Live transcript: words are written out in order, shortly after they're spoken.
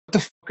the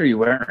fuck are you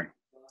wearing?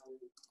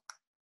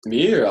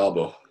 Me or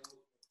Elbow?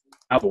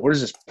 Alba, what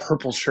is this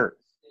purple shirt?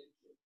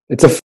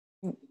 It's a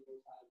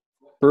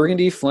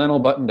burgundy flannel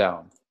button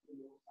down.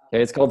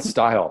 Okay, it's called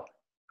style.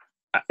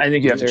 I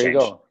think you have to There change. you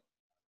go.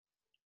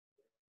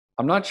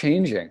 I'm not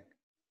changing.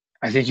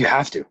 I think you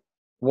have to.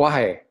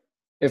 Why?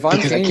 If I'm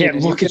Because I changing,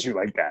 can't look at you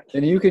like that.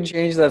 then you can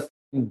change that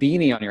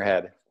beanie on your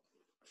head.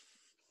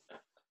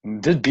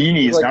 This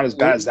beanie is not as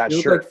bad as that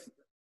shirt.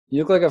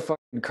 You look like a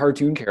fucking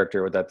cartoon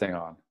character with that thing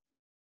on.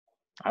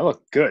 I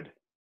look good.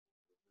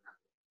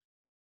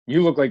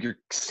 You look like you're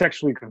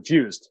sexually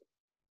confused.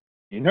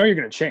 You know you're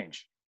going to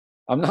change.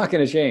 I'm not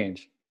going to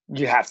change.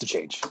 You have to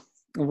change.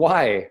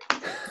 Why?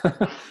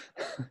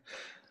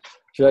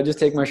 Should I just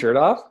take my shirt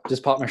off?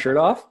 Just pop my shirt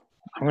off?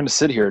 I'm going to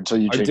sit here until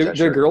you change that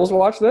Do shirt. girls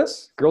watch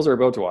this? Girls are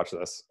about to watch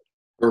this.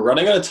 We're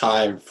running out of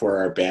time for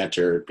our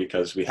banter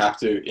because we have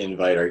to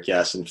invite our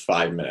guests in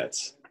 5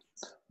 minutes.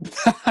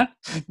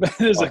 That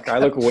is Fuck, I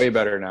look way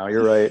better now.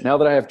 You're right. Now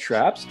that I have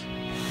traps.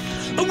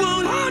 I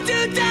won't hold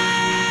you down.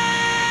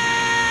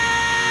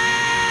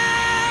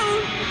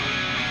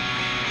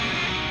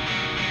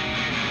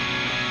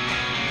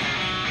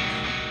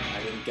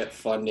 I didn't get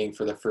funding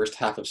for the first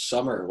half of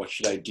summer. What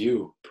should I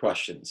do?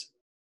 Questions.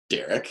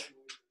 Derek.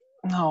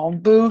 No,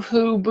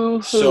 boo-hoo,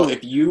 boo-hoo. So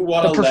if you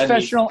want the to lend me,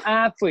 professional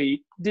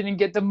athlete didn't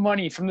get the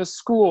money from the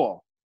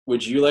school.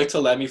 would you like to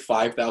lend me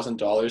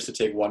 $5,000 to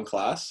take one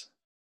class?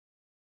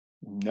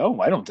 No,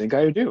 I don't think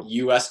I do.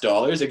 US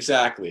dollars?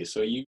 Exactly.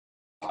 So you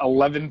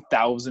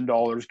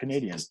 $11,000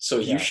 Canadian.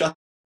 you shut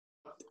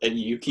and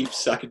you keep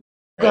sucking.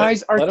 You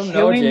guys are Let 'em know,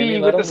 killing Jamie. me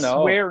Let with the 'em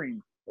know.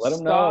 swearing. Let 'em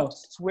Stop know.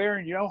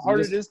 swearing. You know how hard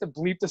just- it is to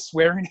bleep the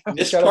swearing out?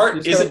 This gotta- part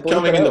you just gotta isn't bleep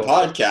coming it in the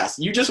out. podcast.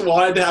 You just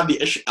wanted to have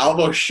the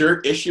elbow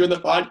shirt issue in the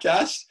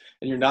podcast,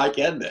 and you're not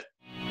getting it.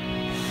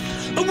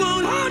 I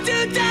won't hold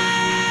you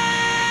down.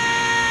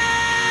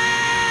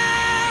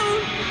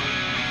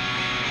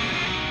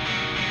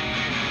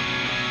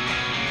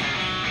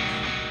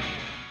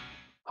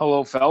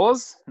 Hello,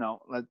 fellas. No,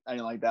 I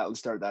didn't like that. Let's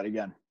start that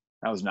again.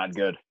 That was not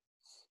good.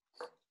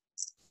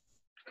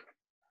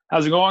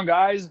 How's it going,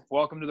 guys?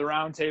 Welcome to the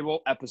Roundtable,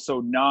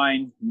 episode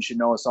 9. You should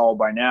know us all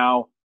by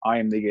now. I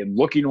am the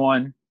good-looking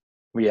one.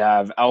 We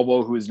have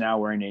Elbow, who is now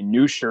wearing a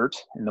new shirt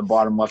in the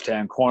bottom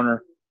left-hand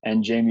corner,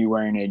 and Jamie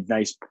wearing a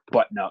nice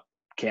button-up.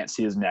 Can't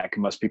see his neck. It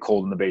must be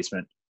cold in the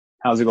basement.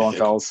 How's it going,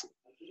 fellas?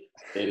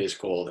 It is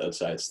cold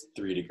outside. It's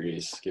 3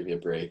 degrees. Give me a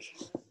break.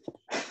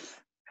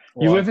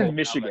 You Well, live I'm in cold now,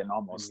 Michigan, but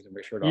almost. I need to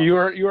make sure to-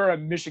 You are a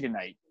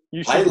Michiganite.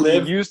 You I should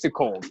live- be used to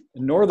cold.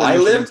 Northern I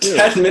Michigan, live too.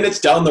 10 minutes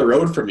down the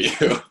road from you.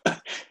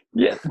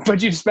 Yeah,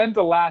 but you've spent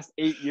the last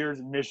 8 years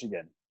in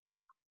Michigan.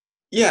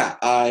 Yeah,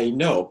 I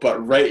know,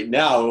 but right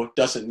now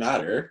doesn't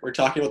matter. We're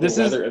talking about This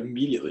the is- weather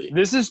immediately.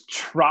 This is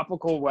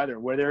tropical weather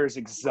where there's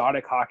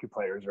exotic hockey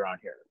players around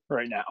here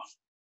right now.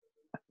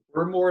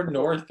 We're more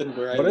north than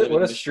where I What live. a, what in a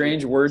Michigan.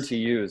 strange word to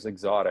use,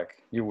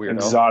 exotic. You weirdo.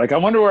 Exotic. I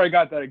wonder where I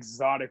got that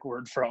exotic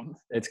word from.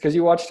 It's because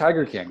you watch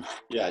Tiger King.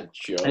 Yeah,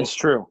 Joe. It's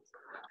true.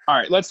 All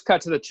right, let's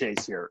cut to the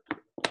chase here.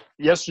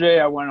 Yesterday,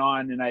 I went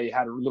on and I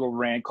had a little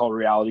rant called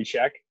Reality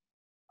Check.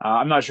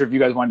 I'm not sure if you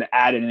guys wanted to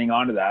add anything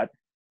onto that.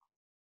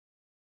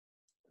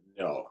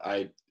 No,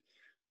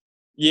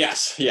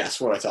 Yes,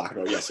 what am I talking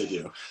about? Yes, I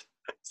do.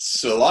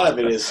 So a lot of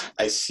it is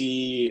I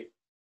see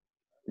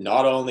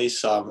not only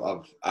some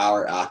of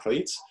our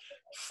athletes,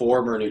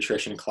 former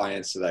nutrition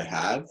clients that I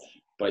had,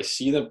 but I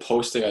see them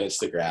posting on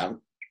Instagram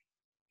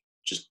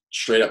just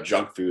straight up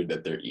junk food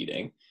that they're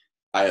eating.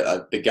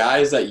 The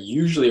guys that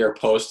usually are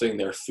posting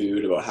their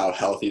food about how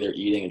healthy they're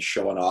eating and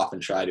showing off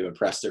and try to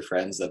impress their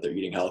friends that they're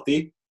eating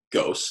healthy,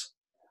 ghosts,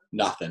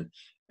 nothing.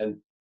 And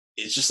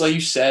it's just like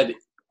you said.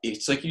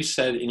 It's like you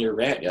said in your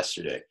rant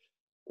yesterday.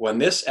 When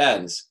this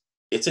ends,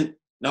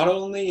 not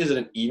only is it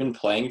an even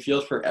playing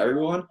field for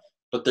everyone,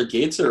 but their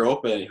gates are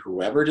open, and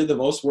whoever did the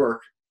most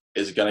work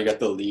is going to get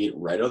the lead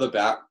right out of the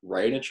bat,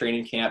 right into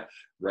training camp,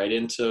 right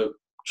into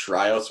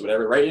tryouts,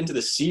 whatever, right into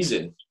the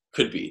season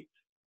could be.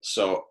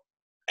 So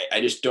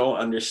I just don't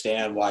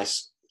understand why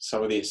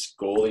some of these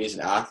goalies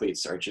and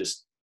athletes are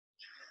just,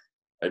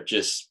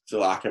 for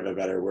lack of a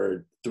better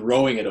word,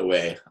 throwing it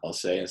away, I'll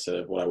say, instead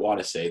of what I want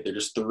to say. They're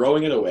just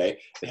throwing it away.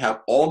 They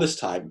have all this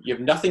time. You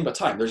have nothing but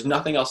time. There's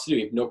nothing else to do.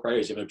 You have no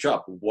priorities. You have no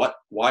job.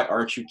 Why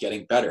aren't you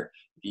getting better?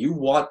 If you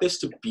want this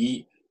to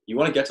be, you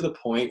want to get to the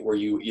point where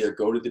you either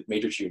go to the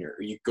major junior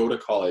or you go to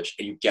college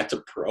and you get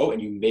to pro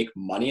and you make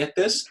money at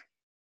this,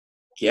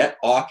 get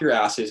off your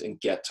asses and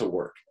get to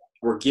work.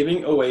 We're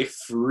giving away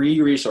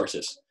free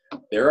resources.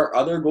 There are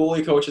other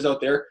goalie coaches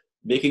out there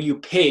making you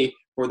pay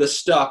for the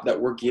stuff that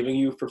we're giving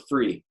you for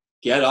free.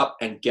 Get up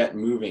and get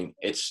moving.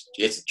 It's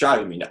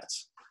driving me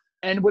nuts.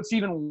 And what's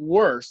even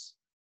worse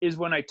is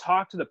when I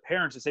talk to the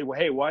parents and say, well,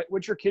 hey,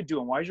 what's your kid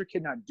doing? Why is your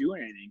kid not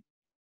doing anything?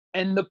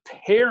 And the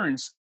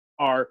parents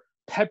are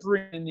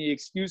peppering in the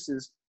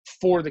excuses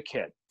for the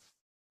kid.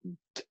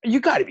 You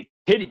got to be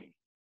kidding me.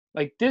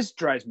 Like, this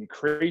drives me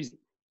crazy.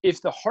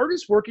 If the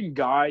hardest working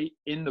guy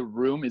in the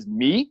room is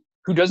me,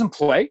 who doesn't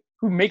play,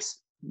 who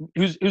makes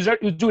who's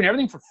doing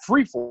everything for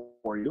free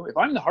for you, if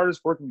I'm the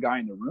hardest working guy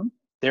in the room,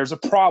 there's a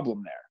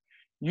problem there.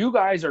 You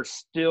guys are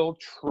still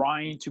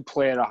trying to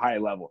play at a high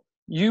level.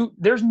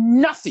 There's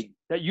nothing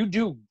that you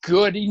do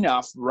good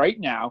enough right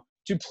now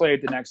to play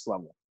at the next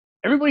level.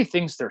 Everybody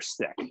thinks they're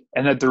sick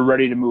and that they're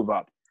ready to move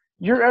up.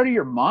 You're out of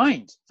your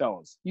mind,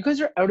 fellas. You guys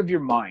are out of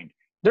your mind.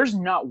 There's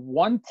not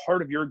one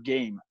part of your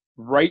game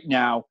right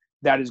now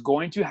that is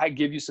going to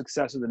give you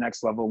success at the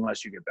next level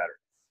unless you get better.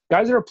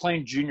 Guys that are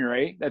playing junior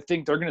A that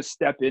think they're going to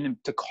step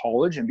into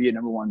college and be a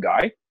number one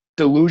guy,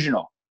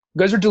 delusional. You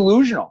guys are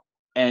delusional.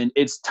 And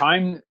it's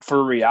time for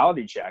a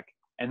reality check.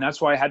 And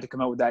that's why I had to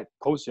come out with that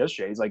post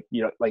yesterday. It's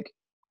like,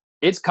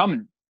 it's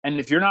coming. And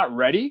if you're not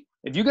ready,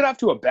 if you get off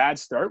to a bad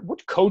start,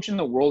 what coach in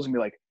the world is going to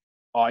be like,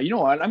 oh, you know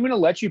what? I'm going to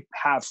let you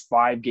have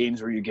 5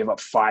 games where you give up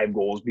 5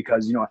 goals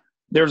because,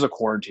 there's a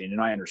quarantine, and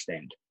I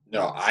understand.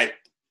 No, I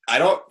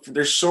don't.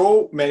 There's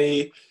so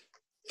many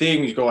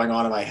things going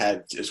on in my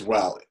head as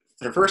well.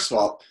 First of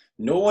all,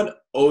 no one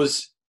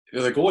owes –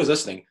 the goal is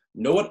listening.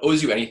 No one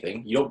owes you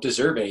anything. You don't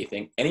deserve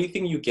anything.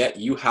 Anything you get,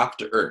 you have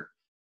to earn.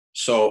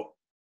 So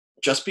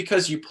just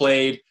because you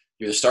played –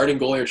 you're the starting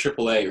goalie in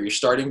AAA or you're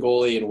starting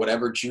goalie in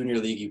whatever junior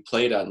league you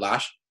played on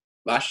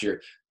last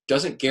year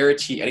doesn't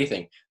guarantee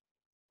anything.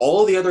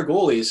 All the other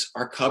goalies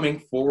are coming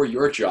for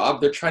your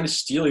job. They're trying to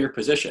steal your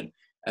position.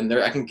 And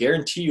I can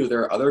guarantee you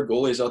there are other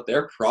goalies out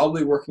there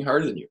probably working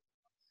harder than you.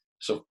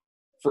 So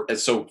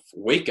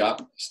wake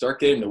up, start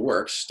getting to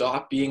work,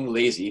 stop being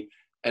lazy.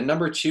 And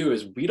number 2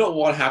 is we don't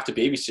want to have to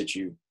babysit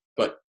you,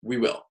 but we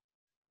will.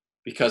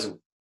 Because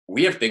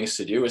we have things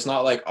to do. It's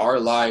not like our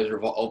lives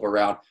revolve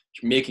around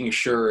making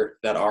sure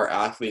that our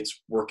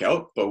athletes work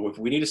out. But if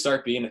we need to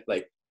start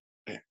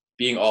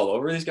being all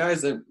over these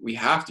guys, then we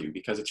have to,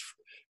 because it's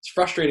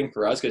frustrating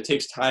for us because it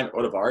takes time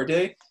out of our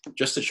day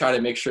just to try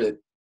to make sure that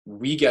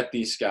we get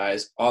these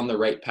guys on the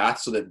right path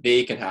so that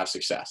they can have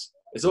success.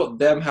 It's about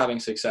them having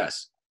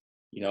success.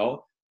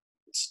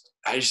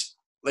 I just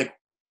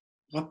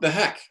what the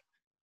heck?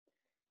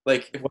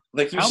 Like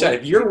you said,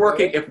 if you're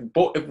working,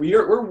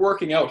 we're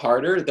working out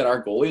harder than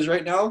our goalies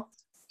right now,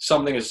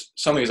 something is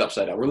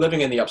upside down. We're living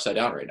in the upside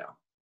down right now.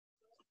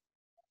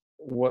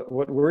 What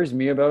worries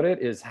me about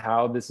it is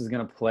how this is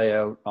going to play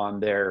out on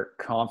their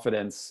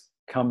confidence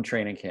come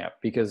training camp,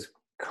 because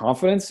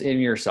confidence in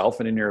yourself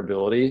and in your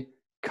ability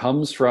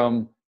comes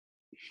from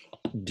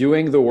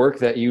doing the work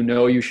that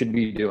you should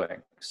be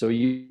doing. So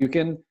you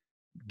can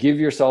give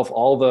yourself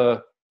all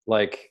the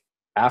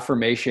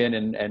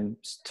affirmation and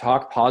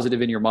talk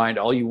positive in your mind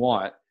all you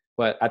want,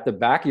 but at the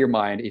back of your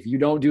mind, if you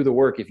don't do the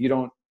work, if you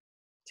don't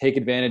take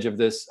advantage of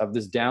this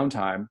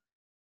downtime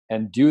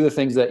and do the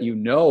things that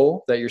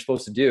that you're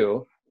supposed to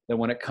do, then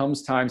when it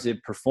comes time to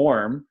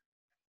perform,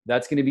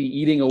 that's going to be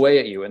eating away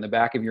at you in the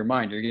back of your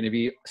mind. You're going to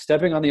be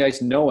stepping on the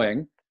ice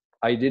knowing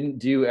I didn't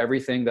do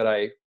everything that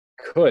I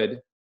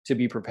could to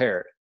be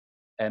prepared.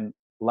 And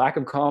lack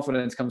of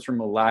confidence comes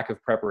from a lack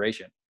of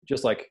preparation,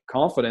 just like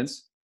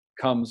confidence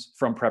comes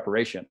from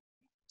preparation.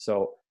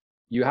 So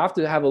you have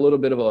to have a little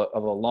bit of a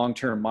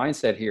long-term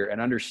mindset here and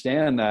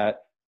understand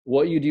that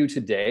what you do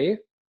today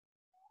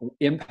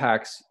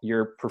impacts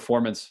your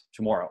performance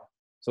tomorrow.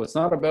 So it's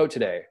not about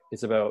today.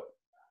 It's about,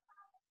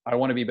 I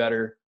want to be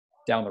better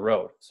down the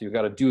road. So you've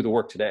got to do the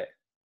work today.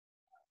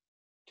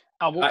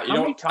 How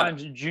many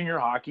times in junior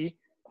hockey,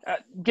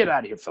 get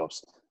out of here,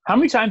 Phillips. How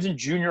many times in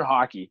junior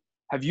hockey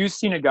have you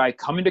seen a guy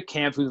come into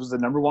camp who was the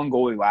number 1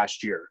 goalie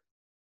last year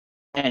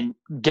and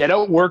get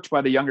outworked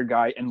by the younger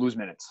guy and lose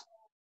minutes?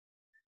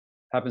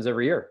 Happens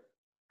every year.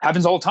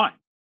 Happens all the time.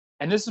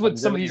 And this is what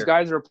some of these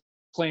guys that are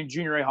playing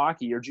junior A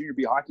hockey or junior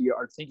B hockey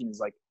are thinking is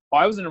like, oh,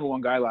 I was the number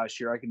 1 guy last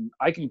year.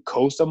 I can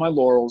coast on my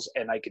laurels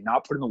and I can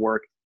not put in the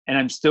work and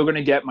I'm still going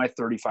to get my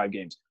 35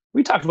 games.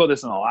 We talked about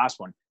this in the last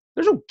one.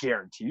 There's no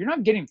guarantee. You're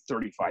not getting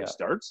 35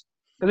 starts.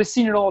 But I've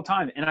seen it all the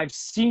time. And I've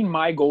seen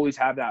my goalies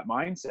have that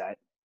mindset.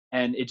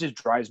 And it just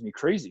drives me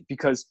crazy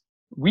because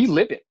we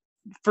live it.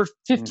 For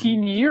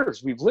 15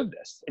 years, we've lived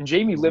this. And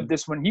Jamie lived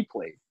this when he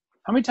played.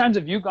 How many times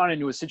have you gone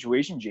into a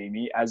situation,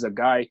 Jamie, as a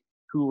guy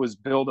who was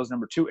billed as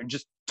number 2 and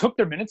just took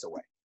their minutes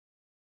away?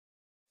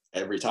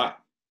 Every time.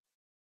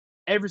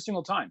 Every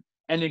single time.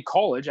 And in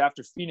college,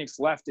 after Phoenix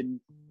left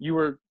and you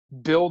were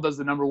billed as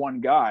the number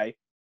 1 guy,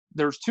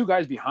 there's 2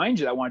 guys behind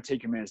you that want to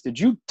take your minutes. Did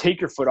you take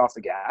your foot off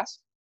the gas?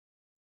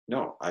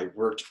 No, I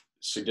worked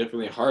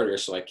significantly harder,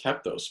 so I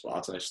kept those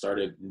spots, and I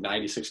started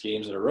 96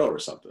 games in a row or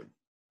something.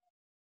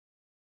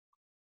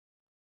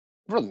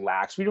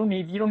 Relax. You don't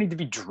need to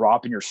be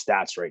dropping your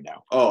stats right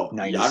now. Oh,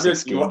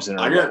 96 games in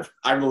a row.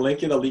 I'm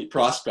linking elite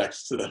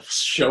prospects to the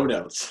show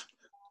notes.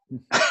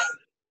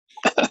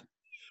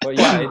 Well,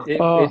 yeah,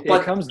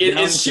 it comes down in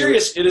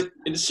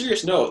a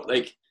serious note,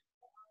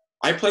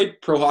 I played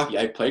pro hockey.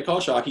 I played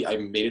college hockey. I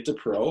made it to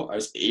pro. I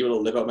was able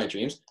to live out my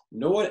dreams.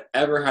 No one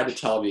ever had to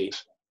tell me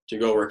to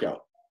go work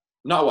out.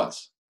 Not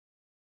once.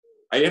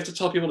 I have to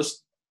tell people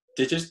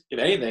to just, if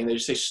anything, they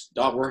just say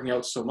stop working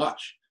out so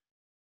much.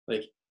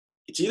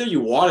 It's either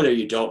you want it or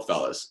you don't,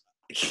 fellas.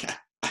 There's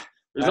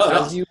nothing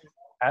else.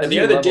 At the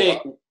end of the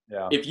day,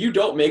 Yeah. If you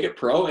don't make it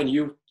pro, and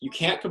you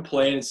can't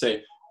complain and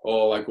say,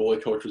 oh, my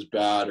goalie coach was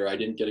bad, or I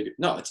didn't get a good.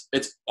 No,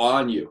 it's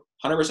on you,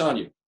 100% on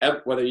you.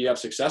 Whether you have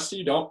success or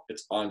you don't,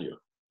 it's on you.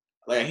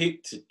 Like I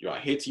hate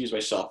to use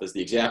myself as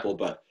the example,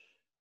 but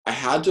I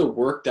had to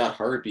work that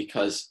hard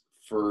because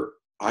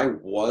I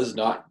was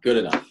not good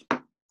enough.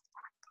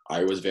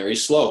 I was very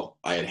slow.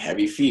 I had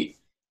heavy feet.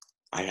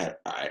 I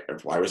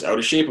was out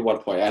of shape at one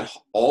point. I had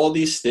all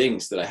these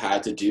things that I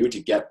had to do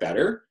to get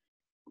better,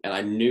 and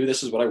I knew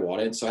this is what I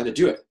wanted, so I had to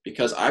do it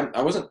because I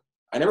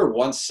never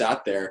once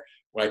sat there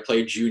when I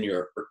played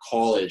junior or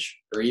college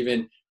or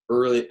even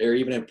early or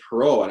even in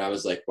pro, and I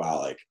was like, wow,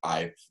 like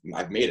I've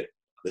made it.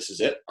 This is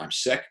it. I'm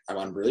sick. I'm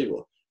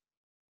unbelievable.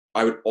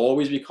 I would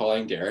always be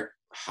calling Derek.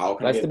 How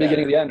can I get the better?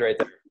 beginning of the end right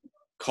there.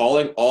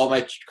 Calling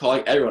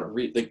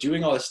everyone,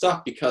 doing all this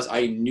stuff because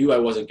I knew I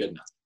wasn't good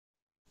enough.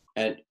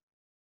 And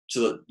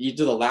to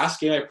the last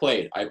game I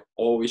played, I've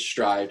always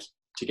strived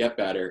to get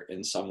better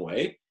in some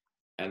way.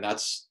 And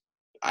that's,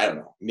 I don't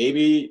know,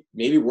 maybe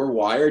we're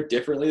wired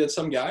differently than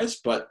some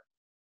guys, but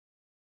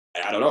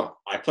I don't know.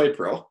 I played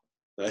pro.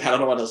 I don't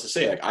know what else to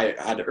say. Like I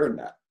had to earn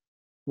that.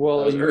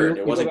 Well, it was earned.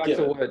 It wasn't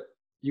given.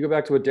 You go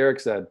back to what Derek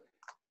said.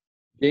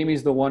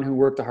 Jamie's the one who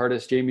worked the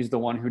hardest. Jamie's the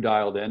one who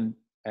dialed in.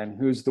 And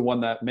who's the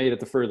one that made it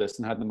the furthest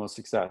and had the most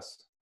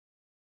success?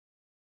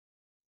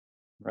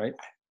 Right?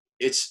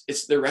 It's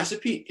the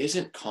recipe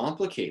isn't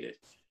complicated.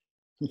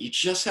 You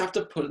just have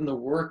to put in the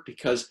work,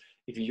 because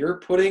if you're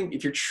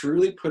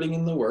truly putting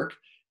in the work,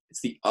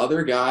 it's the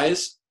other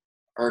guys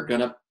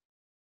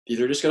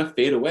they're just gonna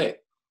fade away.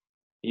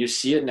 You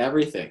see it in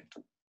everything.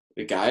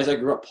 The guys I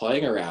grew up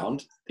playing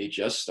around, they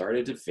just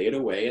started to fade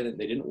away, and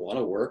they didn't want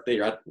to work. They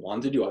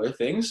wanted to do other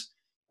things.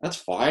 That's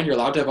fine. You're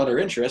allowed to have other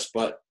interests,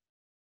 but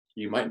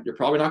you're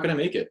probably not going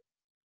to make it.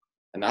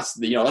 And that's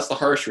the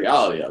harsh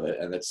reality of it.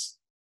 And that's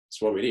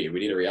what we need. We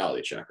need a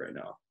reality check right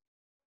now.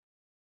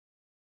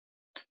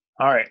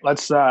 All right,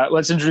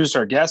 let's introduce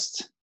our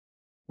guest.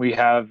 We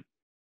have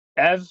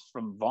Ev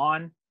from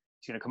Vaughn.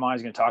 He's going to come on.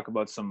 He's going to talk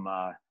about some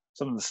of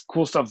the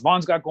cool stuff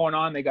Vaughn's got going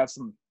on. They got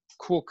some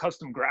cool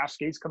custom graph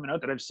skates coming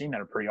out that I've seen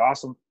that are pretty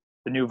awesome.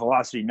 The new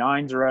Velocity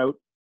 9s are out,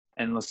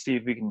 and let's see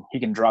if he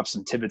can drop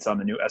some tidbits on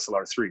the new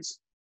SLR 3s.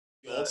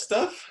 The old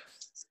stuff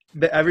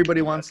that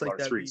everybody wants, SLR like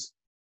that 3s.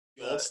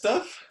 The old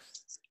stuff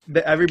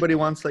that everybody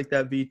wants, like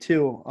that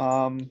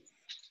V2.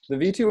 The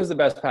V2 was the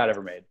best pad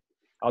ever made.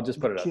 I'll just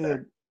put it out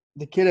there.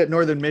 The kid at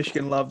Northern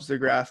Michigan loves the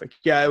graphic.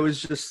 Yeah, it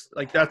was just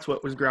like, that's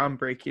what was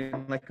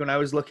groundbreaking. Like when I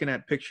was looking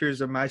at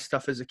pictures of my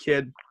stuff as a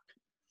kid,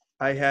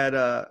 I had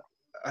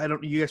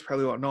you guys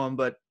probably won't know him,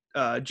 but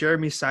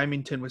Jeremy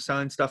Symington was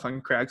selling stuff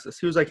on Craigslist.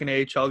 He was like an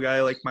AHL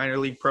guy, like minor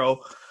league pro,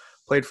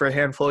 played for a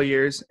handful of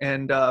years,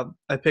 and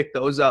I picked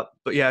those up.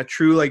 But yeah,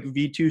 true like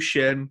V2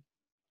 shin,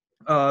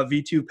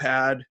 V2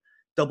 pad,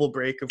 double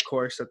break, of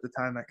course, at the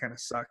time. That kind of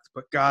sucked.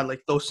 But God,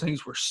 like those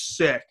things were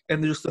sick.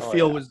 And just the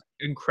feel was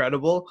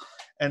incredible.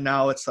 And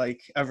now it's like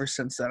ever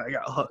since then I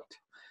got hooked.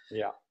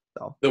 Yeah.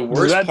 So the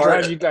worst Does that part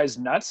drive you guys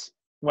nuts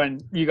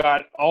when you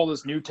got all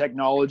this new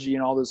technology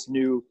and all this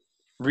new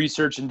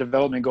research and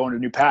development going to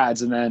new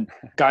pads, and then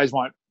guys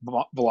want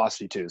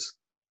Velocity 2s?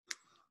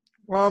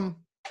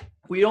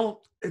 We don't.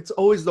 It's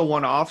always the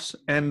one-offs,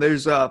 and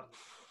there's a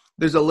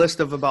list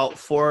of about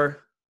 4,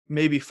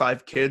 maybe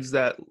 5 kids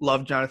that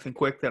love Jonathan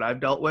Quick that I've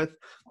dealt with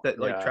that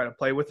try to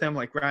play with him,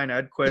 like Ryan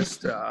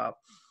Edquist,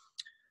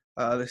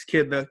 this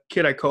kid, the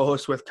kid I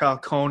co-host with, Kyle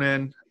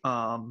Conan,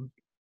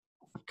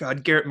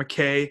 Garrett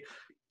McKay.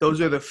 Those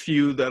are the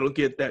few that'll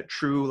get that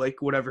true,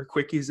 like whatever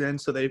Quick-he's in,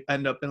 so they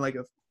end up in like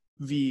a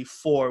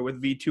V4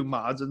 with V2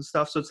 mods and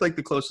stuff. So it's like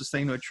the closest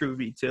thing to a true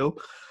V2.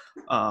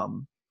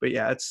 But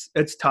yeah,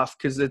 it's tough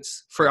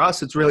because for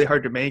us, it's really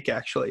hard to make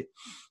actually,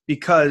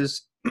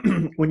 because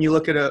when you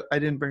look at I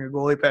didn't bring a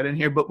goalie pad in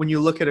here, but when you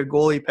look at a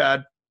goalie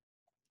pad,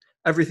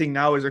 everything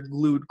now is a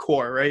glued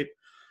core, right?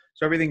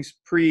 So everything's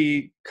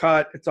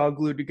pre-cut, it's all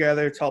glued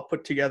together, it's all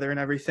put together and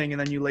everything, and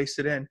then you lace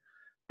it in.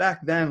 Back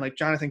then, like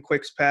Jonathan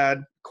Quick's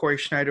pad, Corey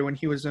Schneider when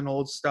he was in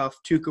old stuff,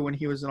 Tuukka when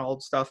he was in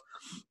old stuff,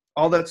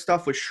 all that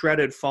stuff was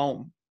shredded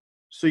foam.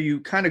 So you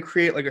kind of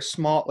create like a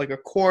small, like a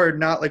core,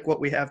 not like what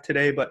we have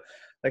today, but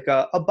like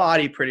a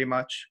body pretty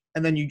much.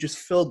 And then you just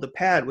filled the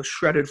pad with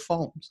shredded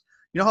foams.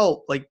 You know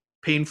how like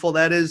painful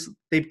that is?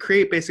 They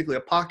create basically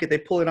a pocket, they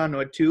pull it onto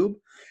a tube,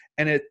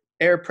 and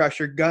air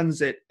pressure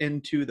guns it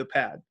into the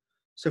pad.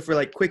 So for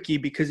like Quickie,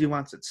 because he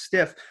wants it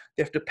stiff,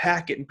 they have to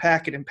pack it and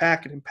pack it and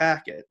pack it and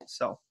pack it.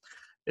 So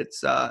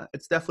it's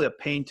definitely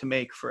a pain to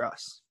make for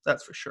us.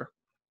 That's for sure.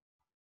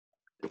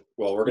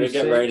 Well, we're going to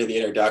get right into the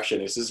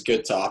introduction. This is a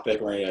good topic.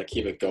 We're going to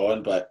keep it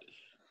going, but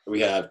we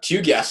have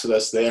 2 guests with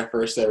us today. Our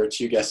first ever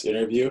 2-guest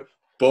interview,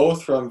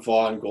 both from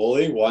Vaughn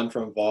Goalie, one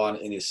from Vaughn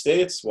in the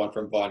States, one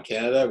from Vaughn,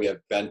 Canada. We have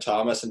Ben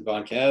Thomas in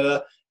Vaughn,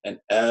 Canada, and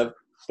Ev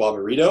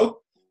Barbarito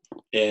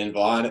in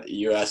Vaughn,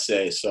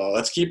 USA. So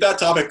let's keep that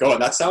topic going.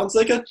 That sounds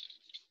like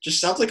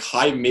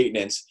high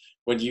maintenance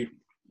when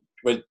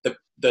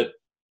the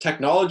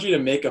technology to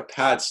make a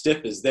pad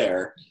stiff is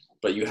there,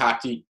 but you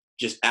have to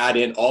just add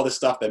in all the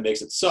stuff that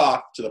makes it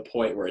soft to the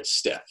point where it's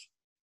stiff.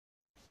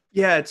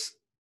 Yeah,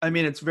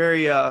 it's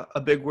very a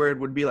big word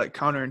would be like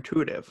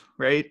counterintuitive,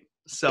 right?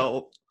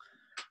 So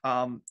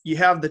you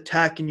have the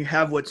tech and you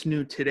have what's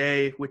new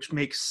today, which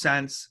makes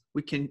sense.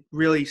 We can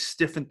really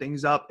stiffen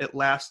things up. It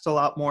lasts a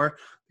lot more.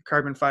 The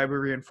carbon fiber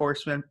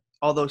reinforcement,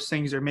 all those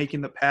things are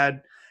making the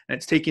pad, and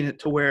it's taking it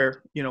to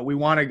where, we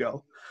want to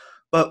go.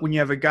 But when you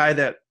have a guy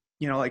that,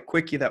 like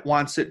Quickie, that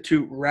wants it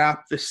to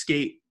wrap the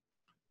skate,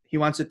 he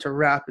wants it to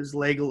wrap his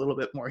leg a little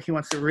bit more. He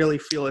wants to really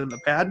feel it in the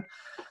pad.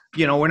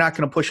 We're not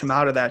going to push him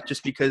out of that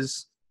just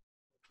because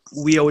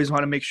we always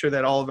want to make sure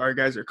that all of our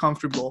guys are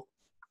comfortable.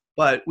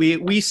 But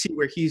we see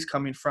where he's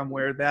coming from,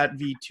 where that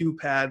V2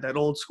 pad, that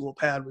old school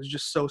pad, was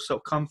just so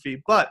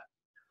comfy. But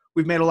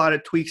we've made a lot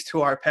of tweaks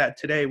to our pad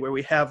today where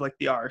we have like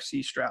the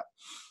RC strap.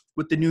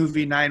 With the new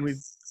V9,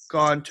 we've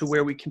gone to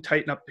where we can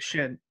tighten up the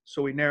shin.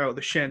 So we narrow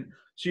the shin.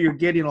 So you're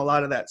getting a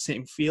lot of that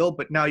same feel,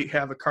 but now you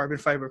have a carbon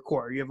fiber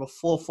core. You have a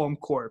full foam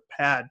core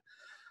pad.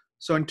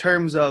 So in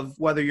terms of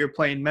whether you're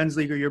playing men's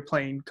league or you're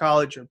playing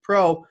college or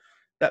pro,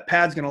 that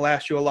pad's going to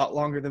last you a lot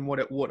longer than what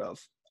it would have.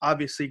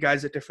 Obviously,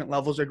 guys at different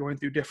levels are going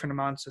through different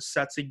amounts of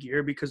sets of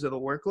gear because of the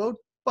workload,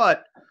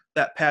 but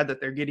that pad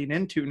that they're getting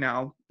into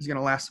now is going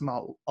to last them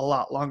a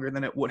lot longer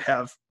than it would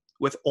have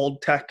with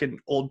old tech and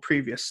old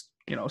previous,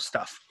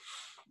 stuff.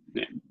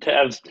 To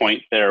Ev's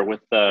point there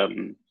with that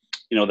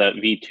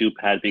V2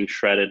 pad being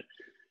shredded,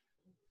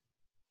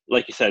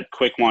 like you said,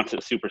 Quick wants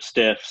it super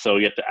stiff, so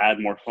you have to add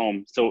more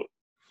foam. So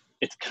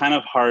it's kind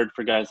of hard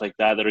for guys like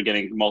that are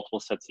getting multiple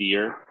sets a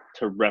year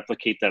to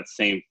replicate that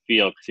same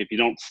feel. Because if you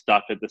don't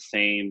stuff it the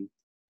same,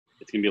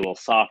 it's going to be a little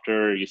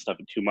softer. You stuff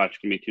it too much,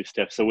 it can be too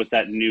stiff. So with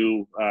that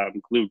new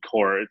glued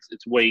core,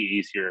 it's way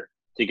easier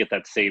to get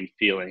that same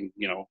feeling,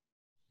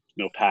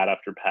 pad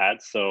after pad.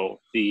 So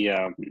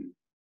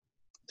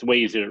it's way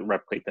easier to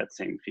replicate that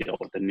same feel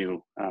with the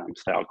new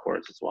style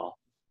cores as well.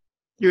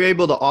 You're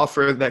able to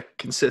offer that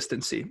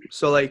consistency.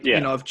 So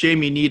if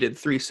Jamie needed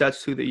 3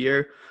 sets through the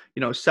year,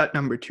 set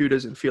number 2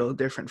 doesn't feel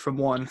different from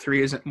 1.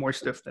 3 isn't more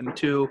stiff than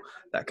 2,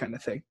 that kind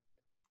of thing.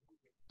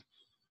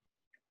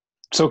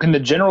 So can the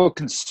general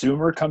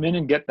consumer come in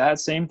and get that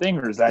same thing,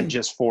 or is that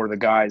just for the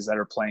guys that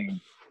are playing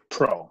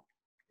pro?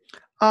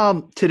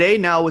 Today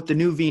now with the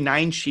new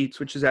V9 sheets,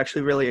 which is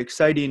actually really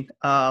exciting,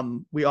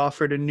 we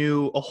offered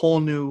a whole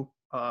new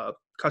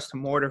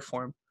custom order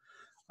form.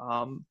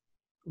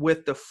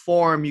 With the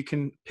form, you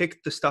can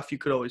pick the stuff you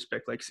could always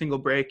pick, like single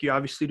break. You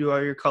obviously do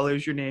all your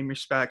colors, your name, your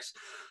specs.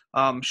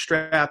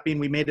 Strapping,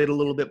 we made it a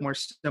little bit more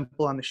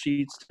simple on the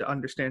sheets to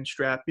understand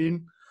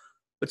strapping.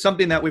 But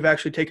something that we've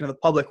actually taken to the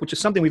public, which is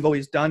something we've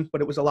always done,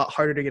 but it was a lot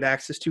harder to get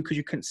access to because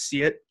you couldn't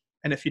see it.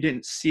 And if you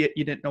didn't see it,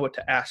 you didn't know what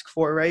to ask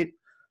for, right?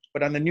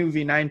 But on the new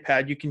V9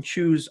 pad, you can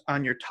choose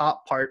on your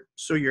top part,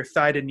 so your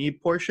thigh to knee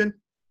portion,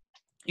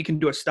 you can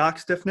do a stock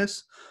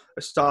stiffness,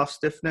 a soft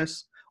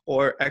stiffness,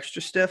 or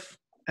extra stiff.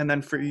 And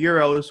then for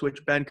Euros,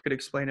 which Ben could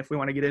explain if we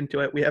want to get into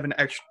it, we have an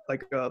extra,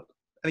 I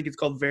think it's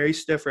called very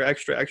stiff or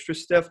extra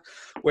stiff,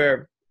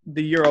 where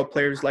the Euro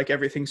players like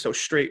everything so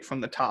straight from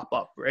the top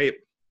up, right?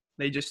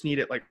 They just need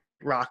it like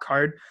rock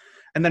hard.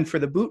 And then for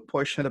the boot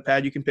portion of the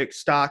pad, you can pick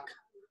stock,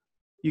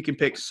 you can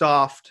pick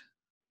soft,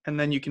 and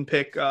then you can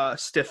pick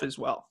stiff as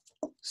well.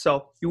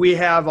 So we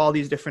have all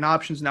these different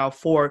options now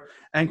for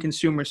end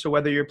consumers. So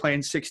whether you're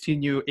playing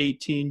 16U,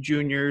 18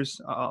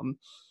 juniors,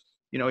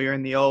 you're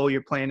in the O,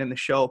 you're playing in the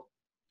show,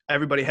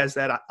 everybody has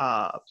that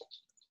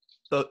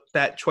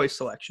that choice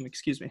selection.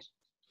 Excuse me.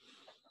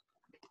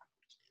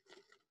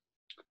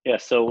 Yeah,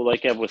 so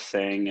like Ev was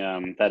saying,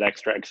 that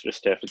extra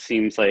stiff, it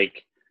seems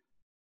like,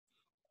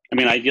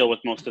 I deal with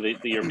most of the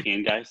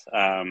European guys.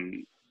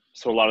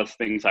 So a lot of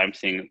things I'm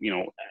seeing,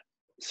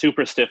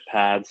 super stiff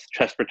pads,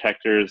 chest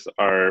protectors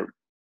are,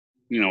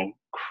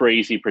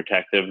 crazy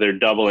protective. They're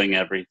doubling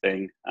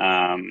everything.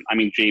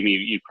 Jamie,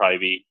 you'd probably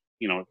be,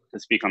 to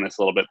speak on this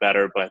a little bit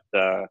better, but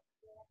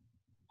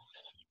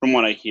from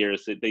what I hear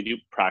is that they do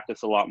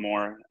practice a lot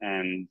more,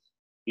 and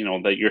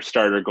that your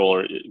starter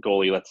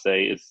goalie, let's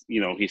say, is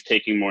he's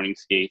taking morning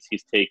skates,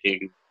 he's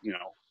taking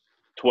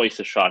twice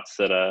the shots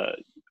that a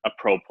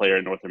pro player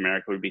in North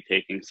America would be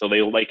taking. So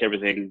they like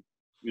everything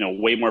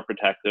way more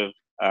protective.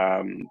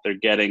 They're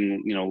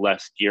getting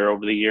less gear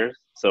over the years,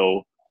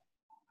 so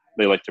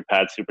they like their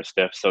pads super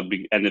stiff. So at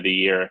the end of the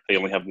year, if they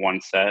only have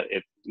one set,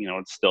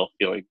 it's still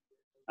feeling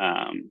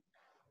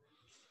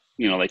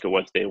like it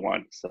was day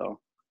one. So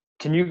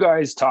can you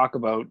guys talk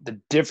about the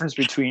difference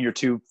between your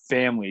two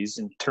families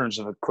in terms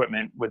of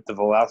equipment with the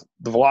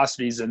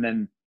velocities and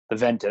then the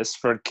Ventus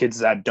for kids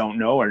that don't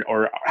know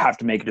or have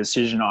to make a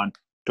decision on,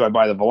 do I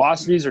buy the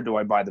velocities or do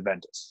I buy the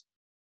Ventus?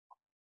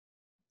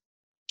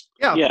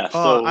 Yeah.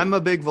 So I'm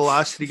a big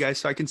velocity guy,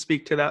 so I can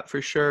speak to that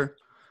for sure.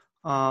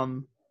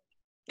 Am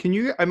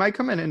I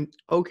coming in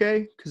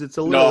okay? Because it's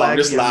a little. No, I'm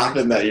just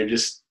laughing that you're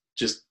just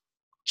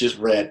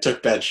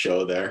took Ben's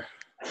show there.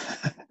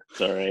 It's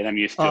all right. I'm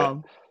used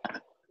to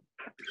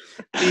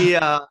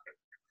it.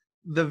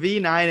 The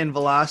V9 and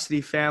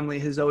Velocity family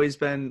has always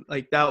been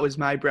that was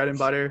my bread and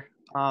butter.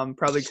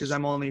 Probably because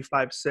I'm only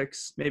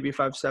 5'6", maybe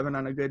 5'7"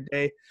 on a good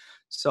day.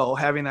 So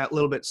having that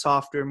little bit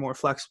softer, more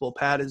flexible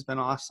pad has been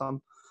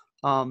awesome.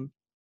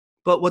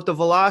 But what the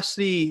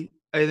velocity,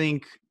 I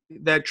think,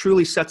 that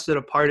truly sets it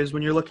apart is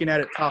when you're looking at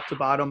it top to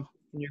bottom,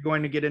 when you're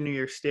going to get into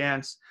your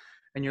stance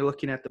and you're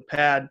looking at the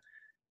pad,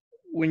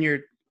 when you're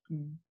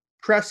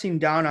pressing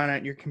down on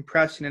it, you're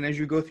compressing, and as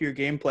you go through your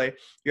gameplay,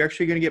 you're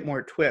actually going to get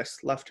more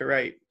twists left to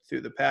right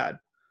through the pad,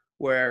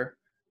 where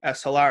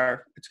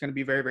SLR, it's going to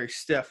be very, very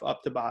stiff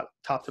up to bottom,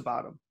 top to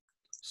bottom.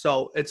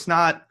 So it's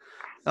not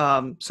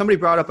somebody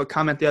brought up a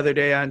comment the other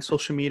day on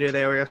social media.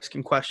 They were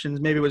asking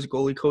questions, maybe it was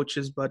goalie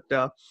coaches, but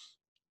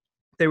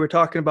they were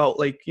talking about,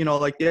 like, you know,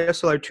 like the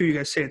SLR2, you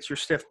guys say it's your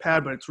stiff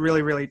pad, but it's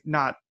really, really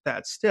not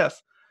that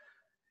stiff.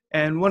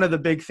 And one of the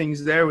big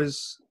things there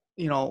was,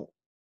 you know,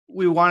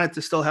 we wanted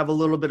to still have a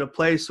little bit of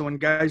play. So when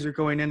guys are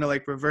going into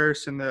like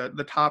reverse and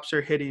the tops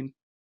are hitting,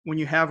 when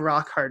you have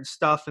rock hard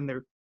stuff and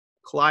they're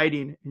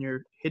colliding and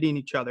you're hitting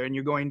each other and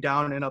you're going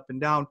down and up and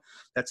down,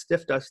 that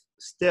stiff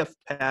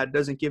pad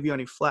doesn't give you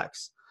any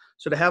flex.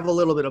 So to have a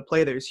little bit of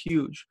play there is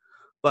huge.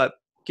 But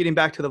getting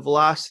back to the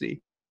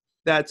velocity,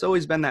 that's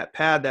always been that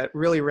pad that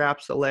really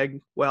wraps the leg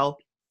well.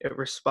 It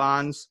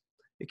responds.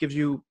 It gives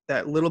you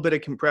that little bit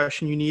of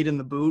compression you need in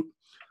the boot.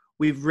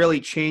 We've really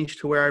changed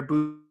to where our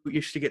boot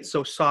used to get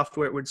so soft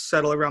where it would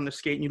settle around the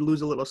skate and you'd lose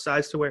a little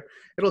size, to where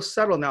it'll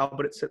settle now,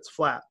 but it sits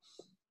flat.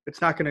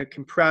 It's not going to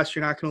compress.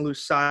 You're not going to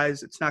lose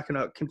size. It's not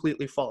going to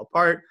completely fall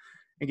apart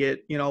and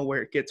get, you know,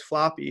 where it gets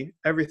floppy.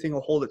 Everything will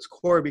hold its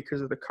core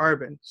because of the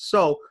carbon.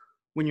 So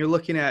when you're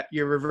looking at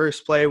your reverse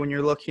play, when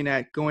you're looking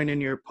at going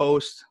in your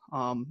post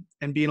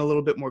and being a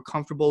little bit more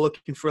comfortable,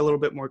 looking for a little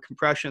bit more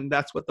compression,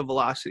 that's what the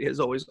velocity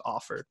has always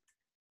offered.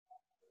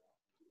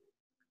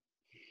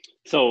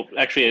 So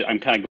actually, I'm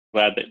kind of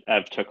glad that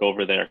Ev took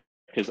over there,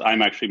 because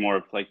I'm actually more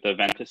of like the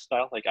Ventus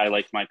style. Like, I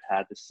like my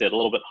pad to sit a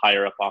little bit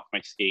higher up off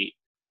my skate.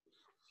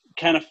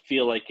 Kind of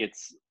feel like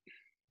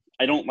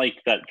I don't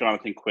like that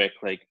Jonathan Quick,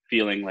 like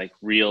feeling like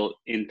real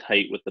in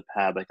tight with the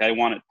pad. Like, I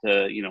want it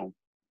to, you know,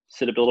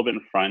 sit a little bit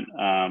in front,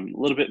 a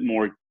little bit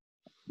more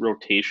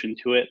rotation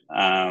to it.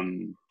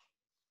 And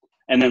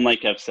then,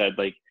 like Ev said,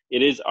 like,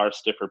 it is our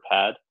stiffer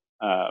pad.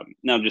 Now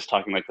I'm just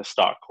talking like the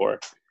stock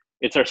core.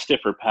 It's our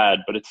stiffer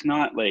pad, but it's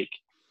not like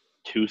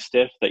too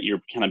stiff that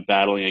you're kind of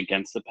battling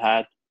against the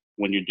pad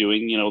when you're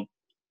doing, you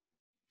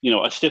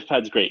know, a stiff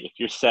pad's great. If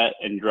you're set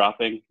and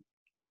dropping,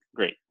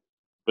 great.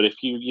 But if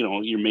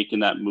you're making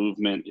that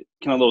movement,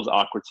 kind of those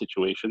awkward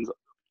situations,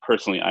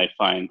 personally, I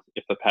find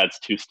if the pad's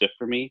too stiff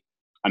for me,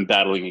 I'm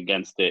battling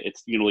against it.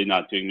 It's usually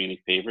not doing me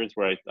any favors,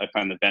 where I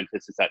find the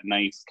Ventus is that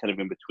nice kind of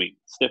in between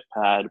stiff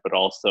pad, but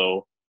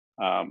also,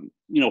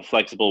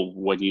 flexible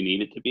when you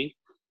need it to be.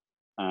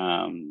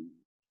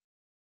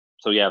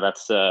 So yeah,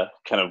 that's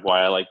kind of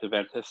why I like the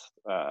Ventus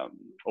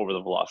over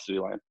the velocity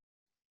line.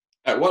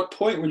 At what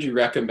point would you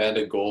recommend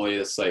a goalie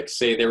that's like,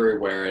 say they were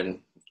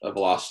wearing a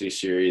velocity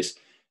series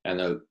and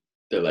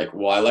they're like,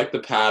 well, I like the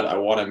pad, I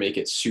want to make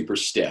it super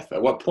stiff.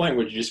 At what point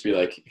would you just be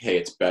like, hey,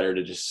 it's better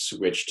to just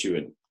switch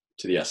to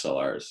the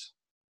SLRs?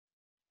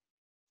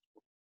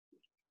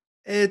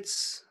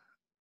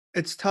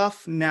 It's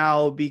tough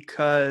now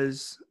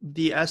because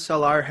the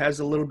SLR has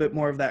a little bit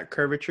more of that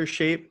curvature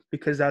shape,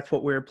 because that's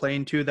what we're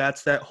playing to.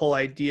 That's that whole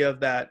idea of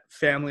that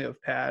family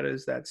of pad,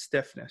 is that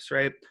stiffness,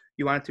 right?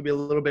 You want it to be a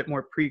little bit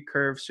more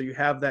pre-curved, so you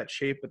have that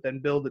shape, but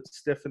then build it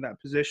stiff in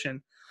that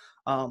position,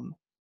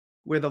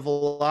 where the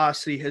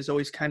velocity has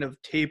always kind of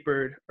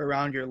tapered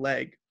around your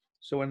leg.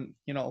 So when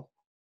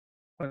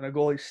a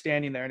goalie's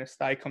standing there and his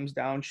thigh comes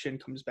down, shin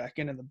comes back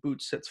in, and the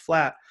boot sits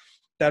flat,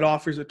 that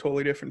offers a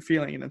totally different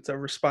feeling, and it's a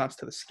response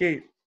to the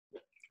skate.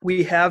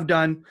 We have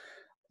done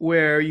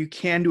where you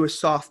can do a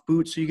soft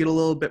boot, so you get a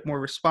little bit more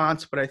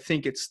response, but I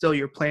think it's still,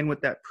 you're playing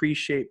with that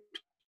pre-shaped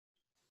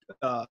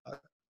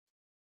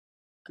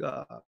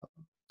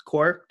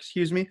core,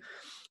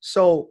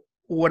 So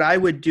what I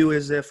would do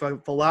is, if a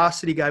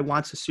velocity guy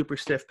wants a super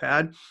stiff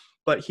pad,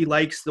 but he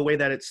likes the way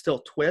that it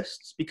still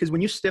twists, because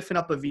when you stiffen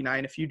up a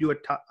V9, if you do a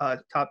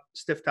top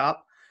stiff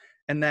top,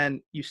 and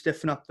then you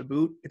stiffen up the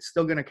boot, it's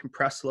still going to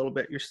compress a little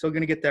bit. You're still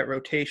going to get that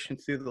rotation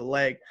through the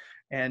leg.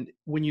 And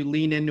when you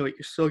lean into it,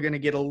 you're still going to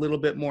get a little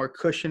bit more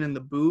cushion in the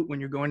boot when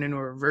you're going into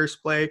a reverse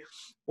play,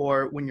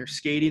 or when you're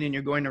skating and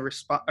you're going to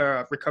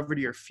recover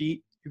to your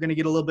feet. You're going to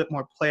get a little bit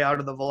more play out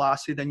of the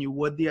velocity than you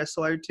would the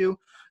SLR2.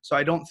 So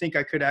I don't think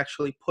I could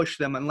actually push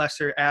them unless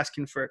they're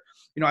asking for,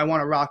 I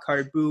want a rock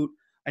hard boot.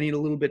 I need a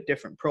little bit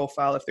different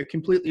profile. If they're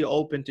completely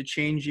open to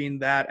changing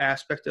that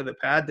aspect of the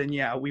pad, then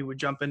yeah, we would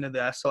jump into the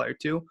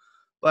SLR2.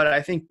 But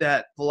I think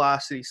that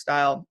velocity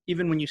style,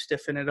 even when you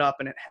stiffen it up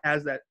and it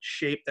has that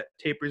shape that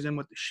tapers in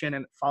with the shin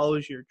and it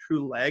follows your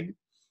true leg,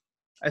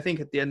 I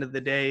think at the end of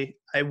the day,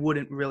 I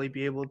wouldn't really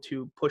be able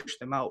to push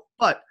them out.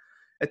 But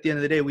at the end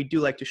of the day, we do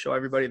like to show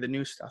everybody the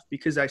new stuff,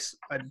 because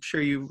I'm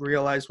sure you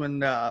realize when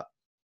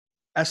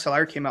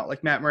SLR came out,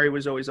 like Matt Murray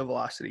was always a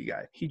velocity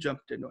guy. He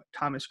jumped into it.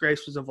 Thomas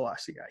Grace was a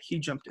velocity guy. He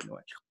jumped into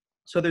it.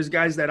 So there's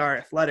guys that are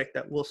athletic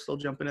that will still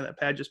jump into that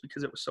pad just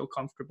because it was so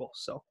comfortable.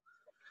 So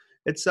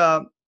it's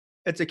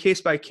a case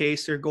by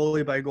case or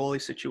goalie by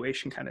goalie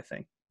situation kind of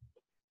thing.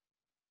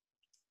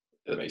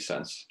 That makes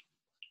sense.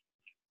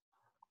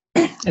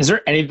 Is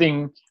there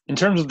anything in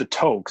terms of the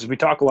toe? Because we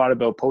talk a lot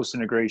about post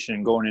integration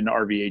and going into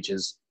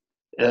RVHs,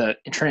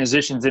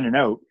 transitions in and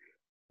out.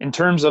 In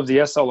terms of the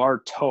SLR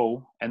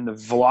toe and the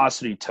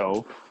velocity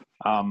toe,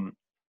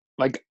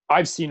 like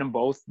I've seen them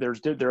both. They're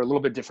a little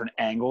bit different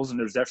angles, and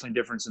there's definitely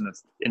difference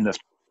in the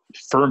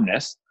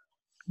firmness.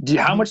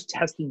 How much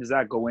testing does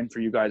that go in for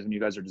you guys when you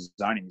guys are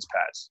designing these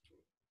pads?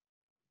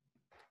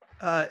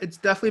 It's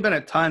definitely been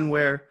a ton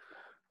where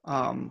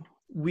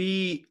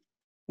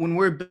when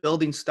we're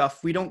building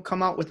stuff, we don't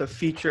come out with a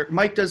feature.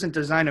 Mike doesn't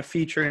design a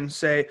feature and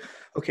say,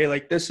 okay,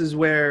 like this is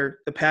where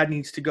the pad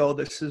needs to go.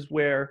 This is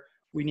where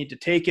we need to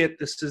take it.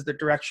 This is the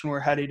direction we're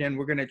headed in.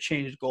 We're going to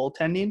change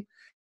goaltending.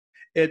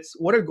 It's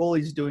what are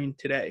goalies doing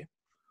today?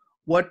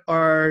 What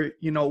are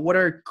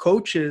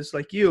coaches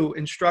like you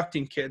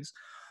instructing kids?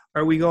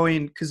 Are we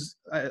going, because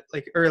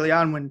like early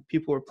on when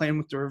people were playing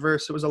with the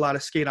reverse, it was a lot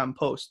of skate on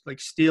post,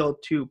 like steel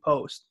to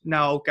post.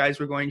 Now guys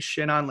were going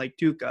shin on like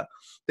Duca.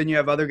 Then you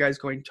have other guys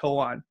going toe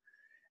on.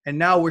 And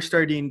now we're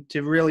starting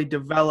to really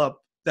develop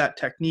that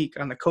technique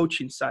on the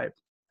coaching side.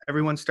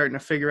 Everyone's starting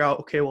to figure out,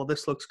 okay, well,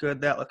 this looks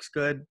good. That looks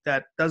good.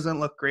 That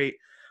doesn't look great.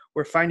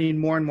 We're finding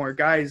more and more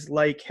guys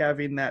like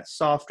having that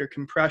softer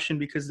compression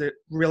because it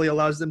really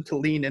allows them to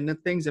lean into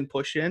things and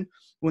push in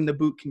when the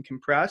boot can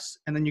compress,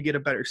 and then you get a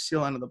better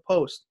seal onto the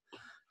post.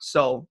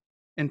 So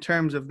in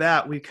terms of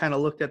that, we kind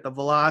of looked at the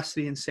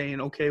velocity and saying,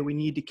 okay, we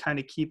need to kind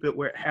of keep it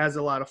where it has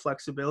a lot of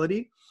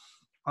flexibility.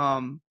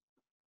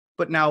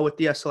 But now with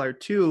the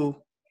SLR2,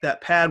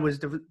 that pad was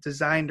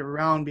designed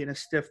around being a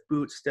stiff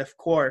boot, stiff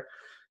core.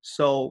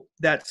 So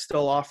that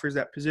still offers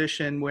that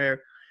position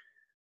where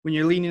when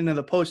you're leaning into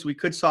the post, we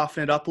could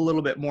soften it up a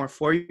little bit more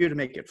for you to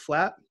make it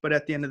flat. But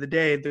at the end of the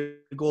day, the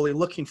goalie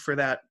looking for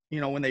that,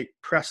 when they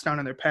press down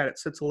on their pad, it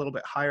sits a little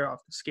bit higher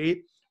off the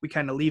skate. We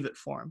kind of leave it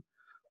for them.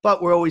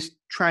 But we're always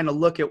trying to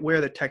look at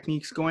where the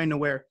technique's going to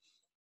where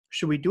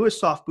should we do a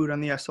soft boot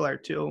on the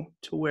SLR2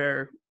 to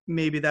where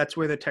maybe that's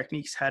where the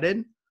technique's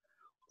headed,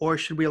 or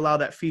should we allow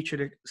that feature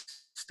to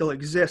still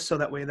exist so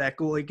that way that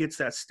goalie gets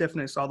that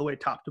stiffness all the way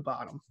top to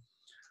bottom?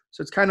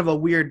 So it's kind of a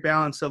weird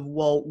balance of,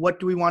 well, what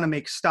do we want to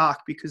make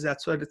stock? Because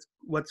that's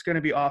what's going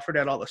to be offered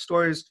at all the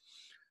stores.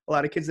 A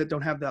lot of kids that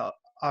don't have the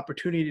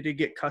opportunity to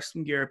get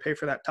custom gear or pay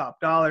for that top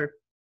dollar,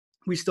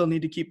 we still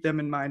need to keep them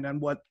in mind on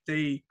what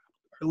they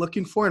are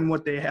looking for and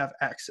what they have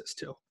access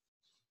to,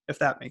 if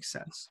that makes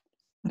sense.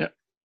 Yeah.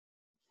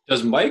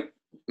 Does Mike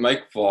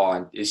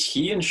Vaughn, is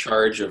he in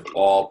charge of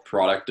all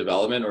product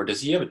development, or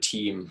does he have a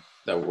team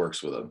that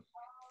works with him?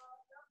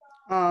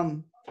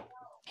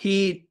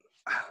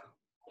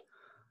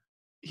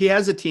 He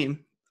has a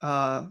team.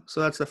 So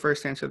that's the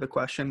first answer to the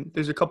question.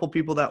 There's a couple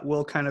people that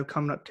will kind of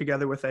come up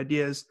together with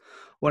ideas,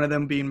 one of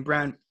them being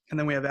Brent, and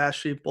then we have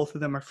Ashley. Both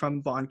of them are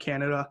from Vaughn,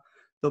 Canada.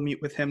 They'll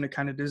meet with him to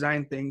kind of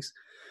design things.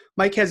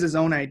 Mike has his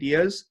own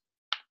ideas,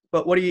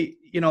 but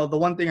the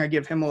one thing I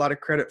give him a lot of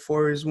credit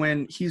for is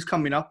when he's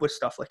coming up with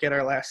stuff, like at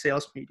our last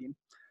sales meeting,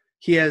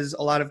 he has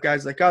a lot of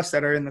guys like us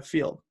that are in the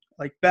field,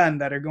 like Ben,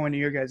 that are going to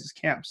your guys'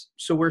 camps.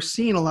 So we're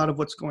seeing a lot of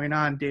what's going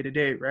on day to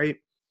day, right?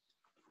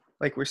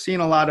 Like we're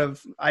seeing a lot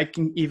of, I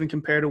can even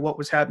compare to what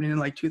was happening in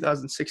like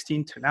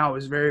 2016 to now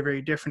is very,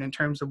 very different in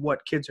terms of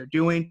what kids are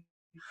doing,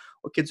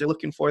 what kids are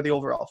looking for, the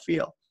overall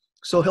feel.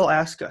 So he'll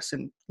ask us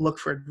and look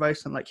for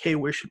advice on like, hey,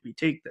 where should we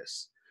take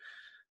this?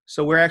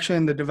 So we're actually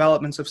in the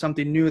developments of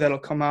something new that'll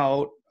come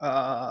out.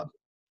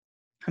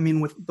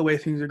 With the way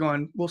things are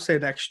going, we'll say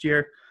next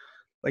year,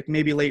 like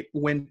maybe late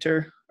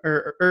winter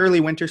or early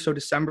winter, so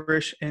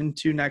December-ish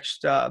into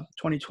next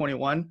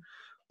 2021.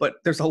 But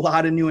there's a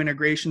lot of new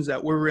integrations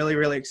that we're really,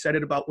 really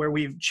excited about where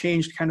we've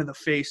changed kind of the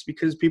face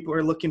because people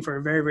are looking for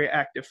a very, very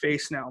active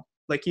face now,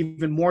 like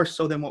even more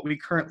so than what we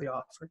currently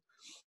offer.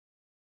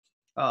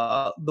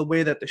 The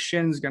way that the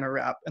shin's going to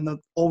wrap and the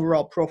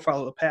overall profile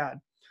of the pad.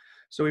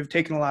 So we've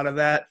taken a lot of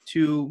that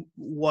to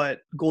what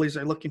goalies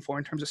are looking for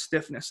in terms of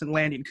stiffness and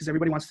landing because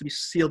everybody wants to be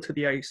sealed to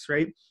the ice,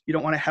 right? You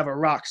don't want to have a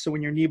rock. So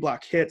when your knee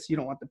block hits, you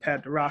don't want the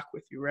pad to rock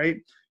with you, right?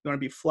 You want to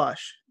be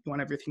flush. You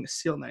want everything to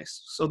seal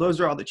nice. So those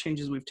are all the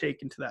changes we've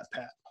taken to that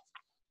pad.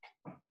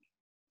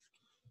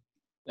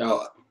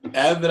 Now,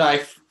 Ev and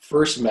I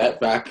first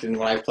met back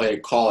when I played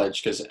at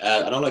college because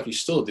I don't know if you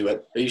still do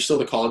it. Are you still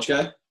the college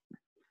guy?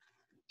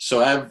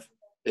 So Ev,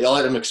 I'll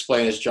let him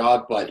explain his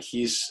job, but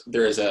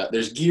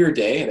there's gear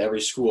day at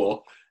every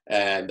school,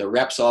 and the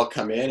reps all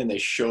come in and they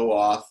show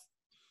off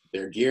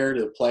their gear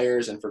to the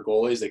players, and for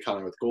goalies, they come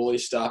in with goalie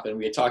stuff. And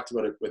we had talked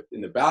about it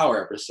in the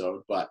Bauer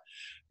episode, but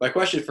my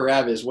question for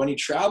Ev is, when you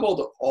travel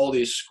to all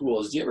these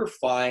schools, do you ever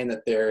find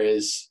that there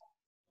is,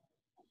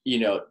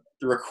 the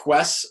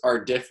requests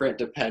are different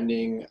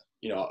depending,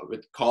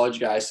 with college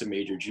guys to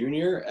major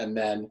junior, and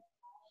then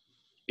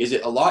is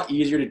it a lot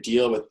easier to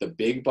deal with the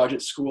big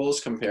budget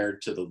schools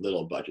compared to the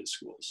little budget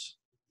schools?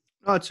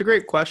 Oh, it's a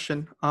great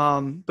question.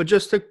 But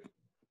just to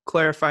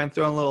clarify and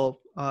throw in a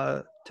little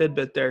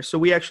tidbit there. So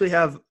we actually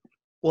have,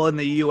 in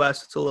the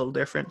U.S., it's a little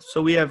different.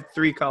 So we have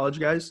 3 college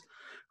guys.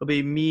 It'll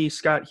be me,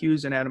 Scott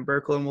Hughes, and Adam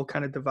Burkle, and we'll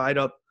kind of divide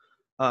up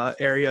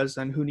areas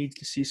and who needs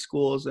to see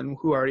schools and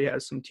who already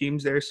has some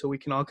teams there, so we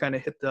can all kind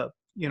of hit the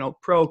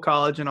pro,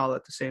 college, and all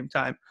at the same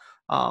time.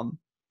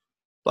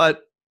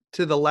 But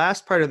to the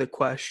last part of the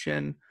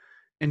question,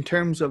 in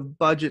terms of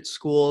budget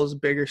schools,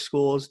 bigger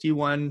schools,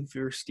 D1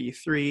 versus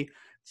D3,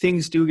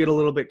 things do get a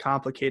little bit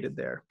complicated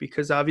there,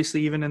 because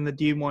obviously even in the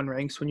D1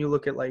 ranks, when you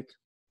look at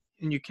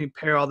and you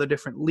compare all the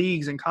different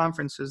leagues and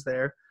conferences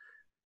there,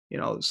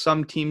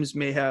 some teams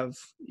may have,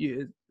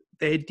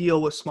 they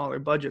deal with smaller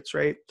budgets,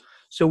 right?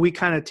 So we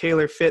kind of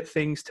tailor fit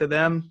things to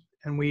them,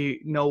 and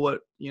we know what,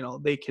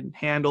 they can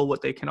handle,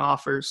 what they can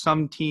offer.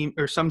 Some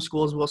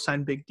schools will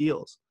sign big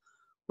deals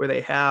where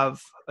they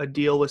have a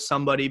deal with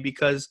somebody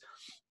because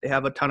they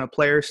have a ton of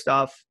player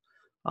stuff.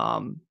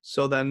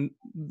 So then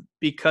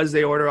because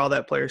they order all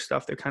that player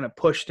stuff, they're kind of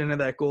pushed into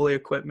that goalie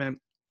equipment.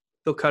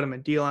 They'll cut them a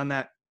deal on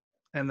that.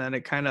 And then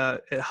it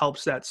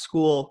helps that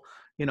school,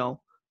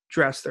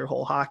 dress their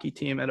whole hockey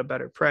team at a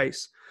better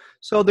price.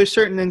 So there's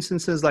certain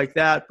instances like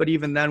that, but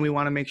even then we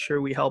want to make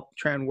sure we help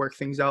try and work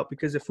things out,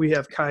 because if we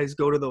have guys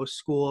go to those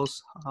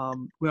schools,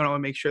 we want to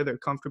make sure they're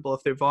comfortable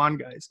if they're Vaughn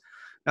guys.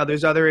 Now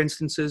there's other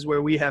instances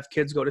where we have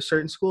kids go to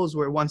certain schools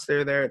where once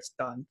they're there, it's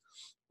done.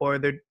 Or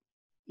they're,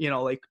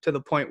 to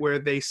the point where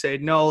they say,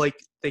 no,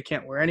 they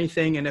can't wear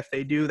anything. And if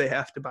they do, they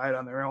have to buy it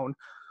on their own.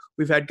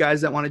 We've had guys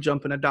that want to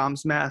jump in a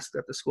Dom's mask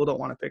that the school doesn't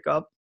want to pick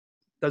up.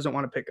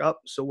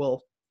 So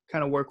we'll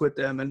kind of work with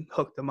them and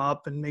hook them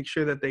up and make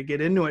sure that they get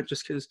into it,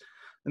 just because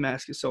the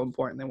mask is so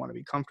important. They want to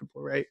be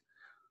comfortable, right?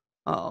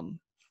 And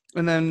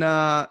then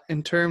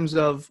in terms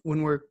of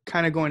when we're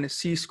kind of going to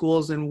see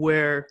schools and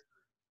where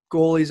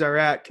goalies are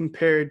at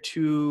compared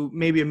to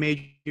maybe a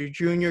major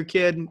junior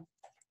kid,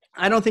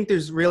 I don't think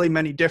there's really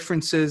many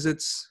differences.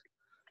 It's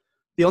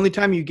the only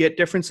time you get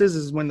differences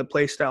is when the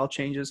play style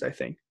changes, I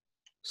think.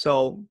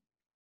 So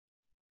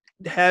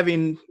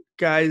having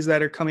guys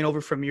that are coming over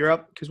from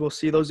Europe, because we'll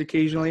see those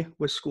occasionally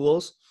with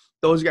schools,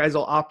 those guys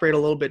will operate a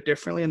little bit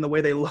differently, and the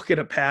way they look at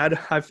a pad,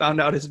 I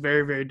found out, is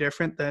very, very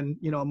different than,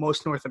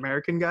 most North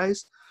American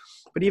guys.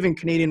 But even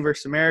Canadian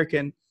versus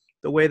American,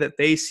 the way that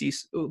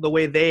the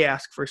way they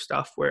ask for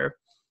stuff, where,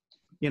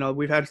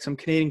 we've had some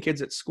Canadian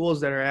kids at schools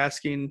that are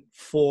asking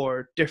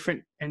for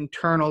different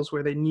internals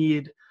where they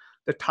need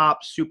the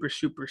top super,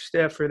 super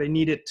stiff, or they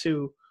need it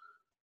to,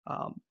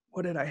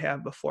 what did I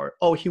have before?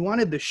 Oh, he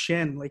wanted the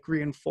shin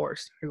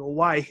reinforced. I go,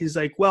 why? He's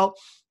like, well,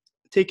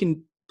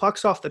 taking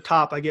pucks off the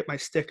top, I get my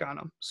stick on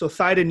them. So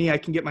thigh to knee, I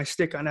can get my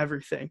stick on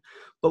everything.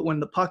 But when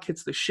the puck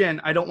hits the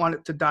shin, I don't want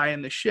it to die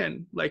in the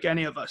shin, like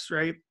any of us,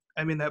 right?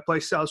 I mean, that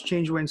play style's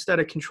changed where instead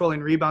of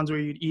controlling rebounds where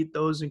you'd eat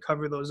those and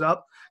cover those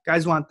up,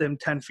 guys want them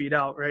 10 feet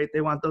out, right?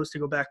 They want those to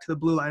go back to the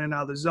blue line and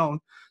out of the zone.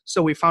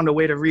 So we found a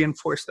way to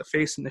reinforce the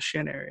face and the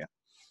shin area.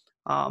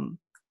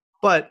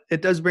 But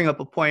it does bring up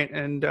a point,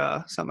 and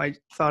something I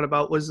thought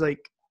about was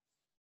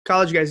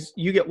college guys,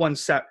 you get one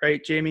set,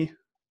 right, Jamie?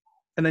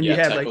 And then you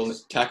had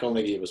Tech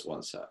only gave us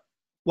one set.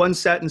 One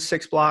set and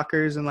 6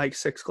 blockers and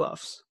 6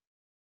 gloves.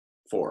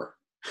 4.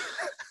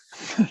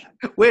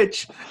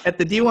 Which at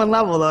the D1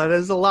 level, though, it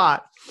is a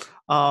lot.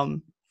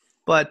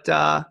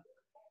 But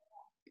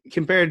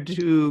compared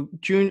to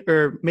junior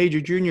or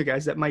major junior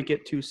guys that might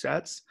get 2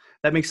 sets,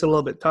 that makes it a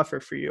little bit tougher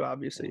for you,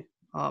 obviously.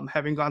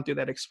 Having gone through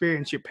that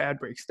experience, your pad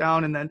breaks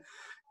down, and then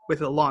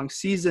with a long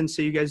season,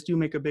 so you guys do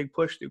make a big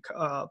push through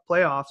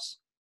playoffs.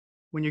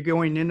 When you're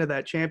going into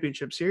that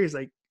championship series,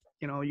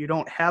 you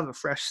don't have a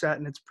fresh set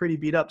and it's pretty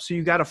beat up. So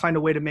you got to find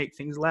a way to make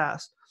things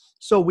last.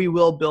 So we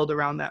will build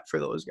around that for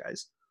those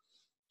guys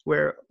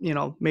where,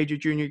 major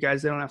junior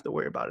guys, they don't have to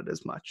worry about it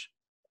as much.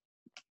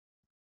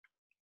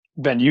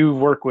 Ben, you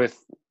work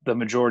with the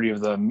majority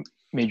of the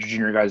major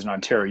junior guys in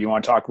Ontario. You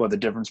want to talk about the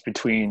difference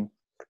between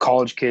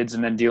college kids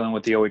and then dealing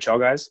with the OHL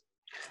guys?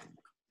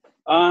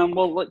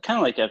 Well, kind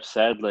of like I've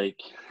said,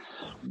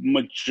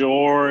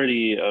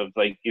 majority of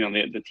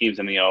the teams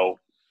in the O,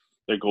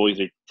 their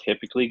goalies are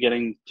typically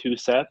getting 2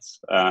 sets,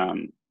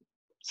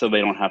 so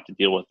they don't have to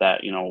deal with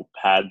that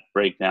pad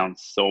breakdown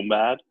so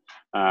bad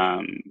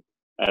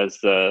as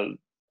the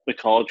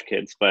college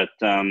kids. But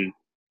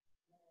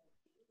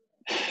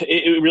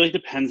it really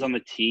depends on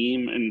the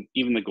team and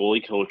even the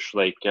goalie coach.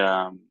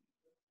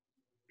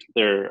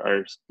 There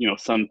are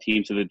some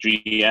teams of the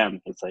GM,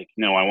 it's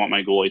no, I want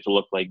my goalie to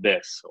look like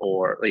this,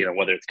 or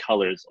whether it's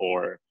colors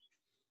or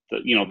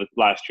the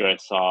last year I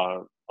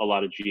saw a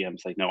lot of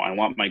GMs no, I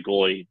want my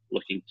goalie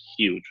looking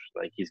huge,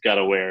 he's got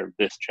to wear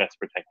this chest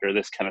protector,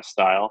 this kind of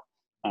style.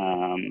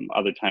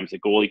 Other times the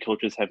goalie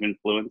coaches have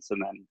influence,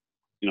 and then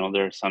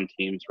there are some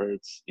teams where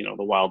it's the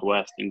Wild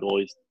West and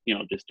goalies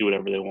just do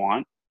whatever they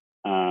want.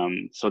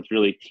 So it's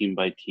really team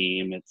by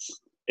team.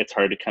 It's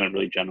hard to kind of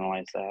really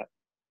generalize that.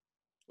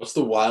 What's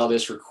the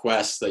wildest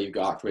request that you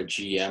got from a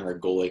GM or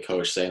goalie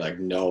coach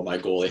saying no, my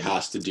goalie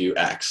has to do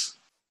X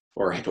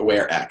or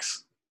wear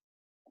X?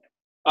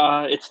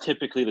 It's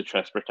typically the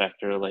chest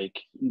protector,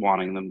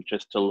 wanting them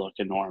just to look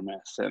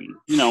enormous. And,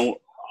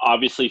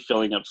 obviously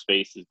filling up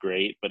space is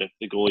great, but if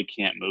the goalie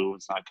can't move,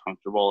 it's not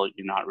comfortable,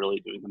 you're not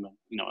really doing them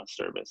a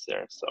service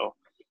there. So,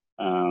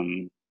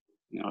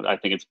 I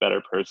think it's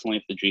better personally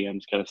if the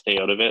GMs kind of stay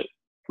out of it.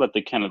 Let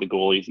the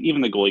goalies,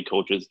 even the goalie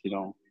coaches,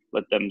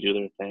 let them do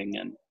their thing,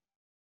 and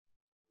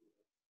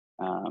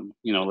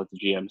let the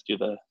GMs do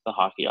the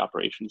hockey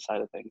operations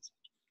side of things.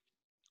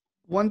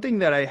 One thing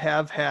that I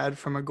have had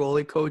from a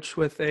goalie coach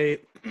with a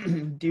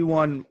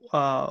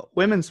D1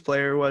 women's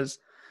player was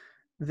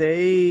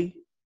and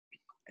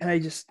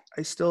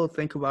I still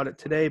think about it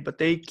today, but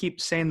they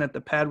keep saying that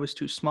the pad was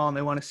too small and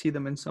they want to see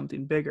them in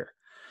something bigger.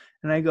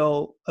 And I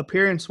go,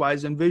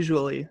 appearance-wise and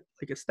visually,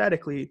 like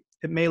aesthetically,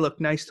 it may look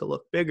nice to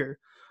look bigger,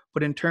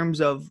 but in terms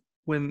of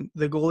when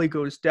the goalie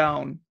goes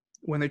down,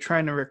 when they're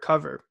trying to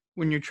recover,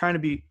 when you're trying to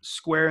be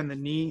square in the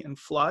knee and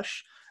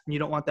flush, and you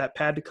don't want that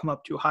pad to come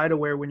up too high to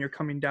where when you're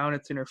coming down,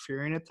 it's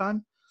interfering a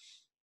ton.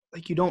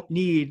 Like, you don't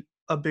need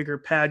a bigger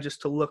pad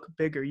just to look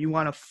bigger. You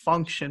want to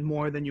function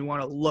more than you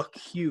want to look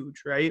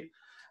huge, right?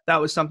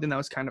 That was something that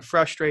was kind of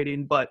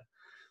frustrating, but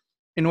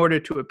in order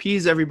to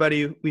appease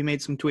everybody, we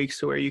made some tweaks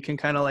to where you can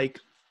kind of like,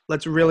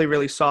 let's really,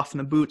 really soften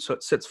the boot so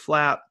it sits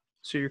flat.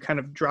 So you're kind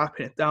of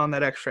dropping it down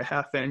that extra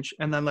half inch,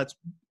 and then let's,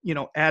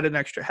 add an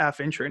extra half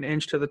inch or an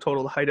inch to the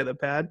total height of the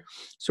pad.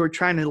 So we're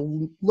trying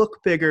to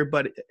look bigger,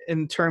 but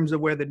in terms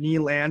of where the knee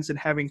lands and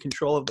having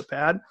control of the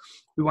pad,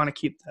 we want to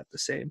keep that the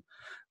same.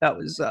 That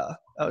was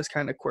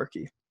kind of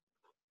quirky.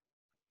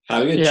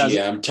 Having a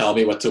GM tell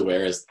me what to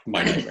wear is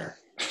my nightmare.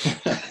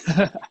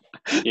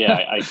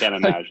 Yeah, I can't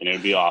imagine. It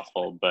would be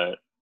awful. But,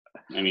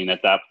 I mean,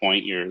 at that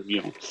point, you're,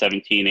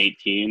 17,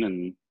 18,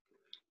 and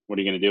what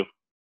are you going to do?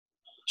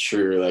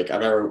 True. Like, I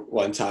remember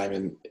one time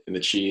in the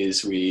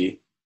Cheese,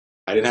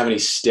 I didn't have any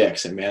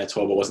sticks, and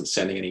Manitoba wasn't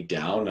sending any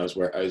down. I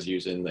was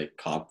using, like,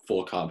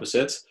 full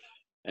composites,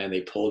 and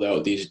they pulled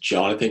out these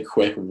Jonathan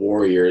Quick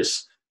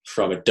Warriors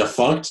from a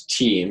defunct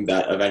team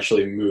that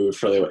eventually moved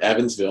from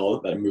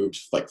Evansville, that moved,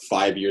 like,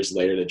 5 years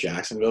later to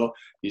Jacksonville.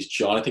 These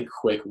Jonathan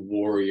Quick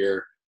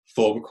Warrior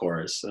foam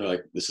cores. They're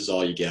like, this is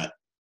all you get.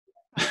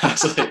 I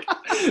was like,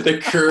 the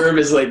curve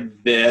is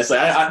like this. Like,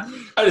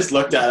 I just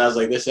looked at it. I was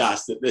like, this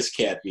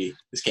can't be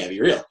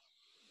real.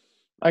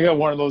 I got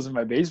one of those in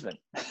my basement.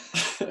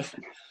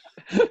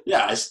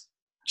 Yeah,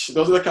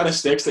 those are the kind of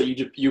sticks that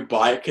you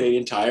buy at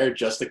Canadian Tire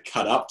just to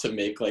cut up to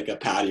make like a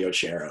patio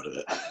chair out of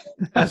it.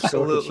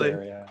 Absolutely.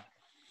 Chair,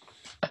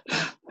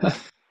 yeah.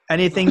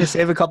 Anything to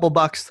save a couple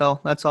bucks,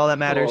 though. That's all that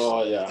matters.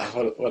 Oh yeah,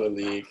 what a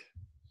league.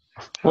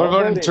 What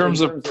about in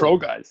terms of pro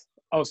guys?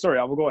 Oh, sorry,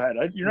 I will go ahead.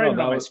 You're not even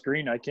on my was...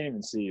 screen. I can't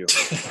even see you.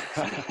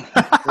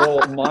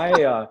 Well,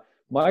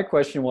 my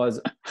question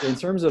was, in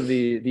terms of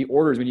the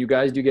orders, when you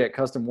guys do get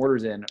custom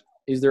orders in,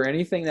 is there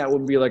anything that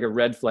would be like a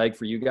red flag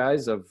for you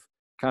guys of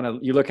kind of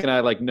you looking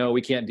at like, no,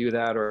 we can't do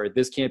that, or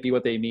this can't be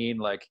what they mean?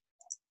 Like,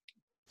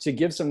 to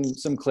give some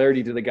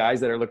clarity to the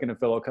guys that are looking to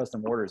fill out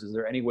custom orders, is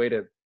there any way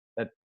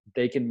that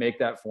they can make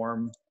that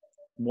form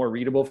more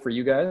readable for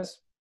you guys?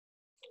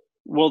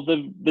 Well,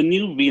 the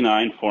new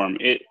V9 form,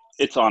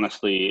 it's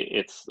honestly,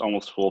 it's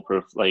almost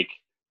foolproof. Like,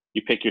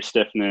 you pick your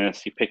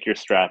stiffness, you pick your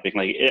strapping,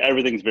 like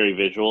everyth's very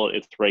visual.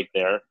 It's right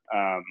there.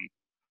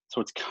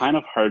 So it's kind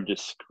of hard to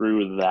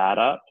screw that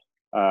up.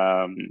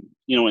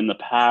 In the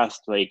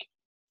past, like,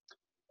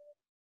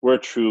 we're a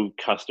true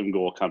custom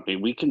goal company.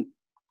 We can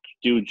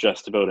do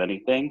just about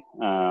anything.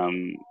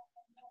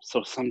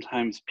 So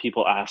sometimes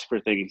people ask for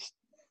things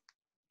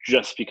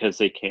just because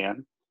they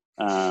can.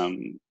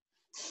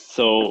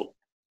 So,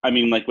 I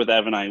mean, like with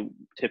Evan and I,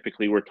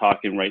 typically we're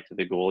talking right to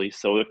the goalie.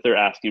 So if they're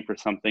asking for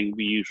something,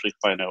 we usually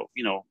find out,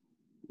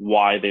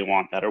 why they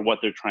want that or what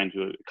they're trying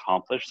to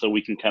accomplish. So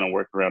we can kind of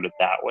work around it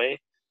that way.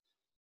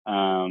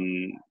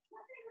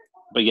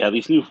 But yeah,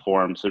 these new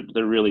forms,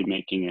 they're really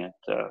making it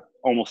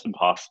almost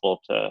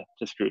impossible to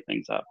screw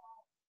things up.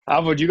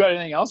 Alvo, do you got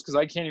anything else? Because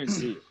I can't even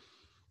see you.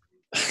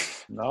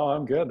 No,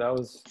 I'm good. That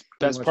was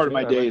best part of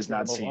my day is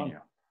not seeing you.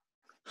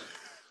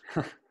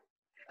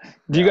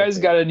 Do you guys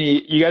got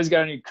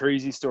any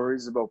crazy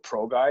stories about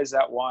pro guys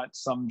that want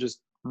some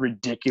just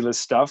ridiculous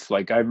stuff?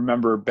 Like, I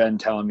remember Ben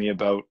telling me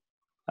about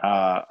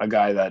a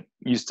guy that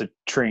used to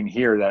train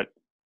here that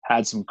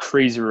had some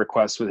crazy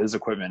requests with his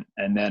equipment,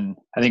 and then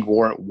I think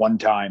wore it one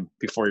time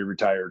before he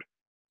retired.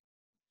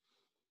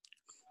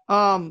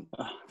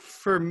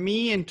 For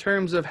me, in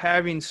terms of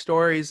having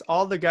stories,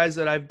 all the guys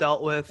that I've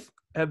dealt with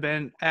have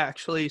been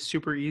actually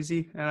super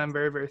easy, and I'm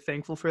very, very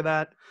thankful for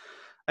that.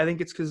 I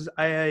think it's because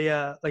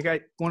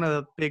one of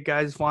the big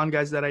guys, Vaughn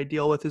guys that I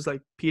deal with is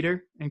like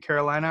Peter in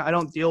Carolina. I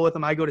don't deal with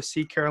him. I go to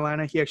see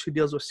Carolina. He actually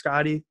deals with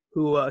Scotty,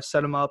 who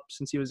set him up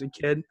since he was a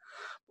kid.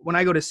 When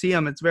I go to see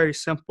him, it's very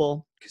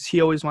simple because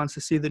he always wants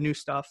to see the new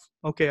stuff.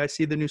 Okay, I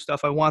see the new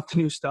stuff. I want the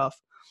new stuff,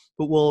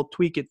 but we'll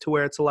tweak it to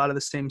where it's a lot of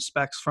the same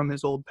specs from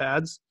his old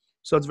pads.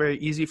 So it's very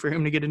easy for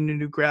him to get into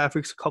new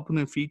graphics, a couple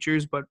new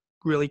features, but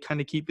really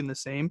kind of keeping the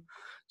same.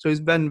 So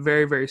he's been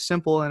very, very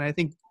simple. And I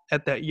think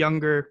at the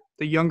younger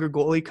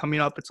goalie coming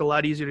up, it's a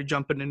lot easier to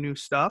jump into new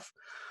stuff.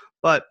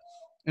 But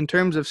in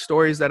terms of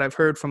stories that I've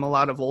heard from a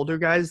lot of older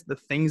guys, the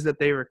things that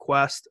they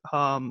request,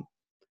 the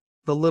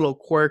little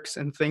quirks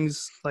and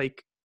things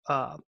like,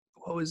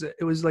 what was it?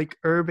 It was like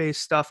Urbe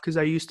stuff, because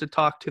I used to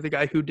talk to the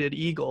guy who did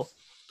Eagle.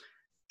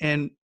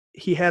 and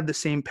he had the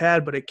same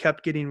pad, but it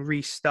kept getting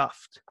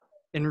restuffed.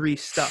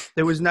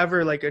 There was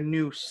never like a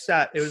new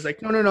set. It was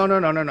like,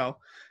 no.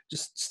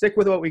 Just stick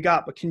with what we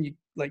got, but can you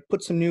like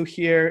put some new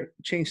here,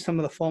 change some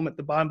of the foam at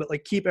the bottom, but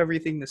like keep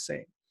everything the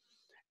same.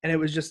 And it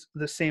was just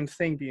the same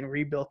thing being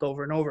rebuilt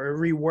over and over. It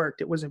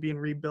reworked. It wasn't being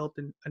rebuilt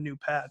in a new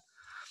pad.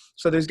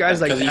 So there's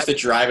guys like that. Because he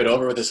used to drive it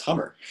over with his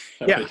Hummer.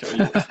 Yeah.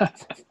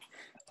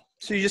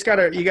 So you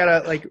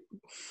gotta like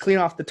clean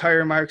off the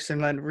tire marks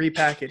and then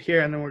repack it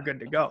here, and then we're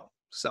good to go.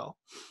 So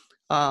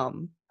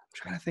I'm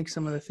trying to think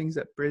some of the things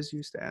that Briz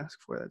used to ask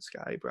for that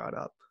Scotty brought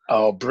up.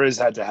 Oh, Briz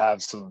had to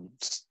have some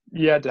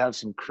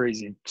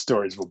crazy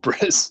stories with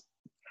Briz.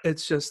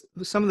 It's just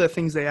some of the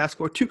things they ask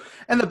for too.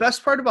 And the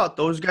best part about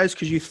those guys,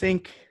 because you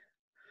think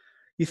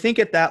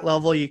at that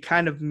level you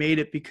kind of made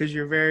it because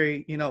you're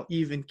very,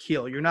 even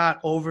keel. You're not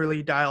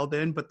overly dialed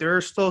in, but there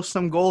are still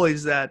some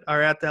goalies that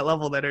are at that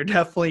level that are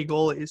definitely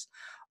goalies,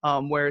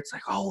 where it's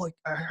like, oh, like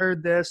I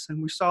heard this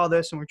and we saw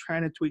this and we're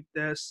trying to tweak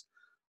this.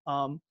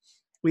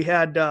 We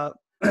had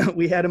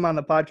him on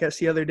the podcast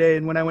the other day,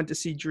 and when I went to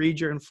see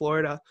Dreger in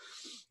Florida,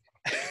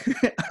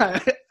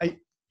 I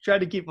tried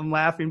to keep him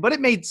laughing, but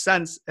it made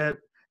sense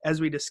as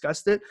we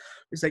discussed it.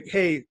 He's like,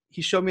 hey,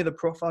 he showed me the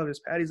profile of his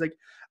pad. He's like,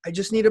 I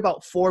just need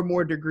about 4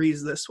 more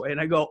degrees this way. And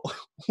I go,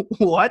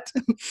 what?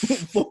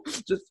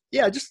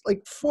 just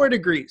like 4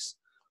 degrees.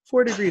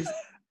 4 degrees.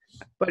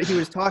 But he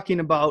was talking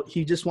about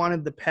he just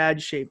wanted the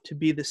pad shape to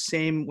be the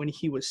same when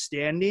he was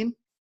standing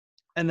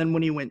and then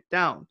when he went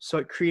down. So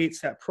it creates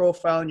that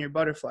profile in your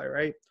butterfly,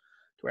 right?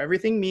 Where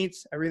everything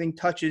meets, everything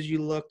touches,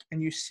 you look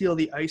and you seal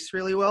the ice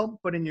really well.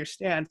 But in your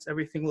stance,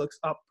 everything looks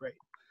upright.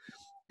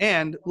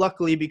 And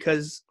luckily,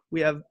 because we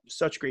have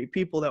such great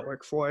people that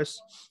work for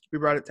us, we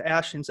brought it to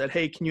Ash and said,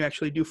 hey, can you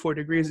actually do 4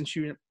 degrees? And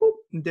she went, boop,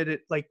 and did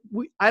it. Like,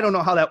 I don't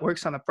know how that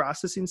works on the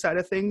processing side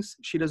of things.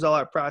 She does all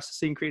our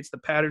processing, creates the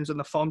patterns and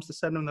the foams to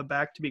send them the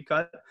back to be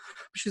cut.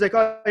 She's like,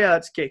 oh, yeah,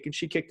 that's cake. And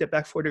she kicked it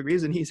back 4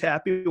 degrees, and he's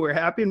happy. We're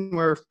happy, and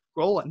we're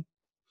rolling.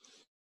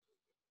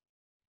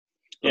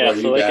 Yeah,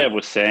 so like I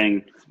was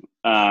saying,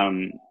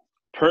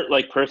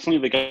 personally,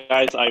 the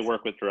guys I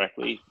work with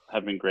directly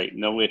have been great.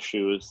 No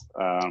issues.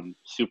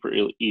 Super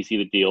easy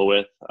to deal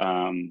with.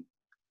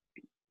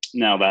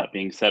 Now that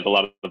being said, a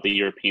lot of the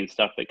European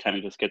stuff that kind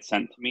of just gets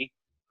sent to me,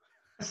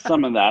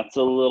 some of that's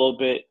a little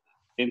bit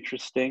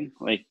interesting.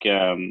 Like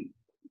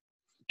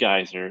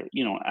guys are,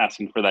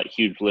 asking for that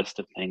huge list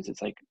of things.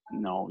 It's like,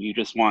 no, you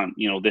just want,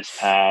 this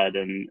pad,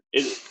 and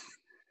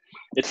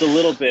it's a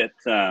little bit.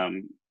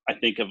 I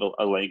think of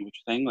a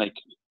language thing. Like,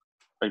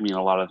 I mean,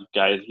 a lot of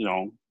guys,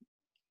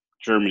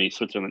 Germany,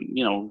 Switzerland,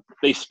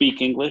 they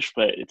speak English,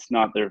 but it's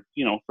not their,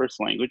 first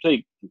language.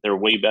 They're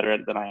way better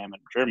at it than I am in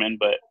German,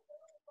 but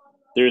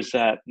there's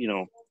that,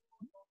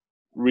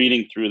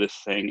 reading through this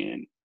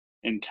thing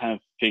and kind of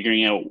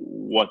figuring out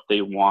what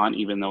they want,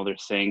 even though they're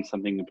saying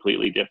something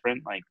completely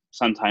different. Like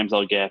sometimes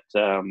I'll get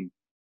on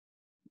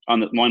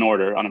the one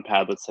order on a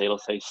pad, let's say, it'll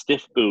say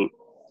stiff boot,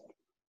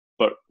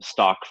 but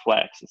stock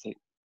flex. It's like,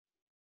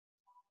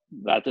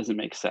 that doesn't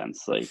make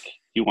sense. Like,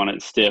 you want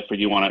it stiff or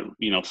you want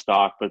it,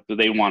 stock, but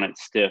they want it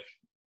stiff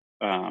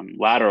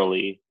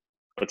laterally,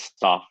 but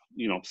soft,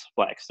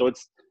 flex. So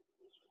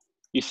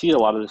you see a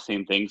lot of the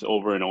same things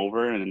over and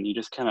over, and you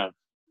just kind of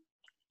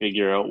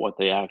figure out what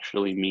they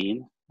actually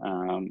mean.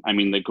 I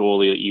mean, the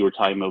goalie that you were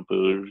talking about,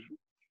 Booge,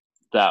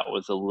 that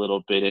was a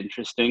little bit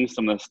interesting,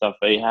 some of the stuff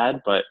they had.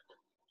 But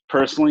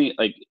personally,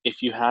 like,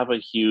 if you have a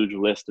huge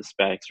list of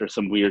specs or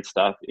some weird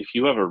stuff, if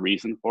you have a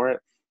reason for it,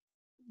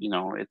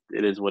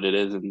 it is what it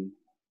is, and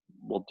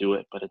we'll do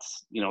it. But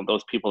it's,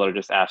 those people that are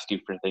just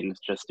asking for things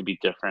just to be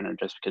different or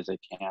just because they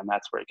can,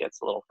 that's where it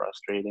gets a little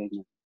frustrating,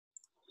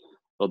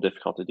 a little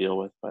difficult to deal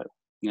with. But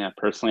yeah,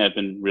 personally, I've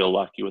been real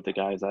lucky with the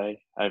guys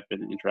I've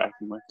been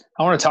interacting with.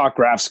 I want to talk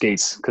graph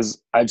skates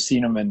because I've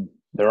seen them and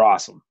they're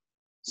awesome.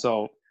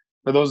 So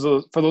for those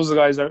of the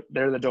guys out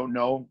there that don't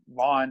know,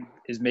 Vaughn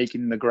is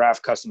making the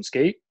graph custom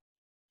skate,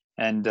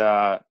 and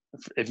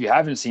if you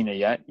haven't seen it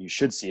yet, you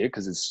should see it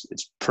because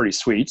it's pretty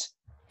sweet.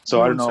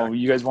 So I don't know.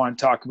 You guys want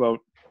to talk about?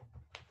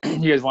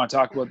 You guys want to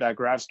talk about that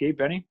graph skate,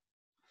 Benny?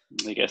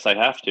 I guess I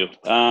have to.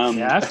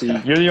 You have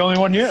to. You're the only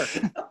one here.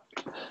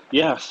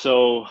 Yeah.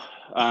 So,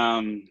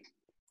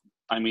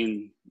 I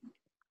mean,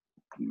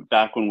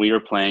 back when we were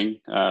playing,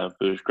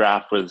 Booge,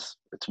 graph it's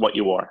what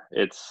you wore.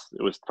 It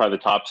was probably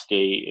the top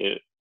skate.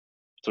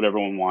 It's what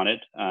everyone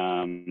wanted.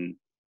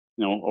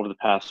 Over the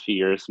past few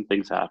years, some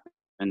things happened,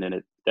 and then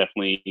it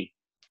definitely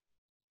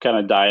kind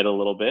of died a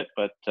little bit.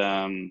 But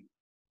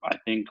I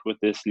think with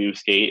this new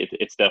skate,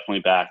 it's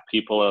definitely back.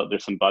 People,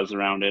 there's some buzz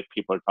around it.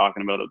 People are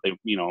talking about it.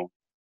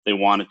 They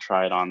want to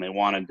try it on. They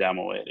want to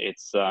demo it.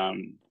 It's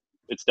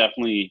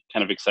definitely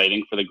kind of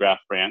exciting for the graph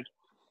brand.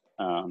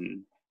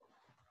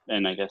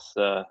 And I guess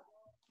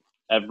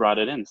Ev brought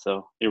it in,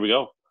 so here we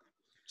go.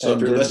 So if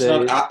you're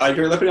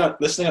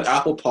listening on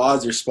Apple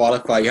Pods or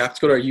Spotify, you have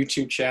to go to our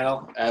YouTube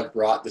channel. Ev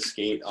brought the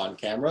skate on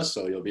camera,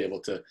 so you'll be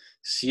able to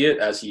see it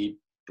as he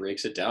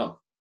breaks it down.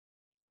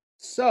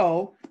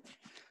 So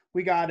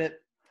we got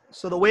it.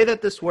 So the way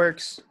that this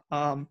works,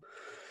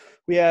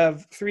 we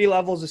have 3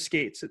 levels of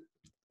skates.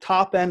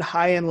 Top end,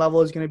 high end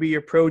level is going to be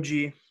your Pro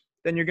G.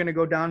 Then you're going to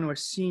go down to a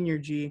Senior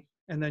G,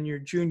 and then your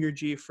Junior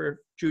G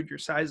for junior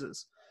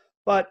sizes.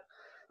 But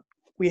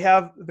we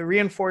have the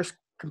reinforced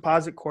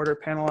composite quarter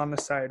panel on the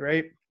side,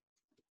 right?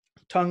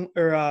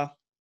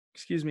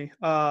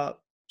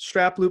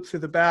 Strap loop through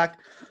the back.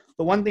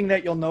 The one thing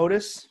that you'll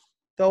notice,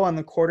 though, on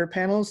the quarter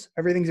panels,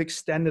 everything's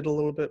extended a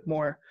little bit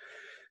more.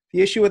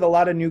 The issue with a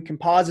lot of new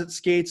composite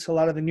skates, a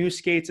lot of the new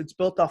skates, it's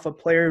built off a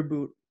player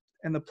boot,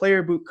 and the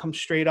player boot comes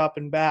straight up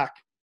and back.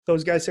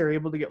 Those guys are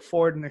able to get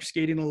forward, and they're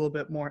skating a little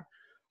bit more.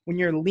 When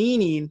you're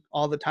leaning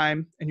all the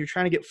time and you're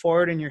trying to get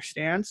forward in your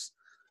stance,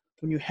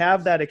 when you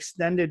have that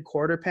extended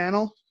quarter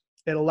panel,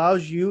 it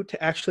allows you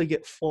to actually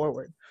get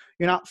forward.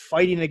 You're not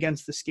fighting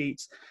against the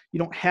skates. You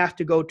don't have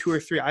to go 2 or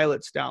 3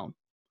 eyelets down.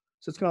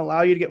 So it's going to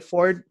allow you to get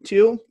forward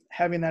too,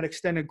 having that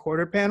extended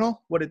quarter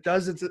panel. What it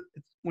does is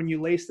when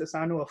you lace this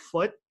onto a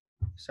foot,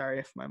 sorry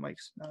if my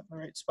mic's not in the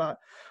right spot,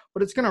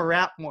 but it's going to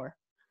wrap more.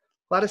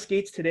 A lot of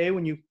skates today,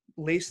 when you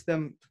lace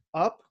them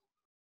up,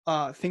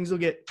 things will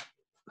get,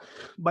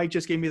 Mike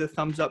just gave me the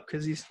thumbs up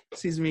because he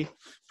sees me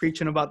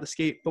preaching about the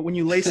skate. But when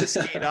you lace a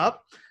skate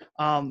up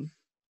and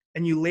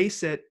you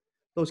lace it,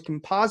 those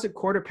composite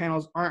quarter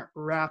panels aren't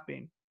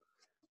wrapping.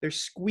 They're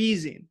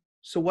squeezing.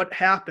 So what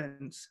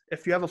happens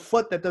if you have a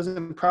foot that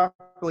doesn't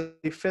properly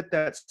fit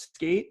that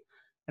skate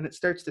and it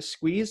starts to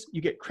squeeze,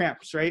 you get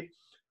cramps, right?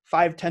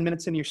 5-10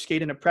 minutes into your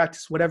skate into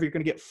practice, whatever, you're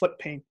going to get foot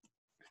pain.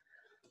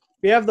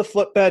 We have the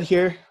footbed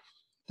here.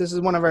 This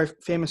is one of our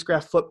famous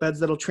graph footbeds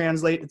that'll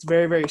translate. It's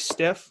very, very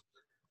stiff.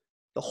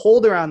 The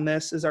holder on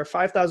this is our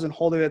 5000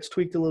 holder that's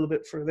tweaked a little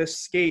bit for this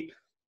skate,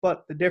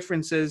 but the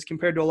difference is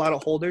compared to a lot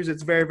of holders,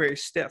 it's very, very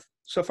stiff.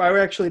 So if I were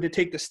actually to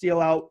take the steel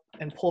out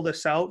and pull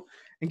this out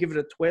and give it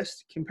a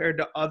twist compared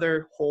to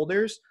other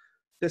holders,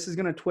 this is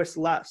going to twist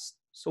less.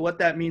 So what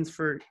that means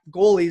for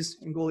goalies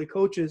and goalie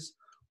coaches,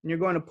 when you're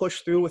going to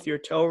push through with your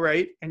toe,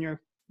 right, and you're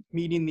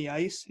meeting the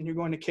ice and you're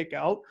going to kick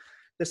out,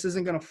 this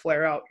isn't going to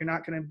flare out. You're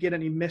not going to get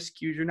any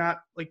miscues. You're not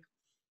like,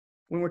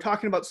 when we're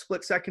talking about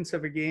split seconds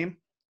of a game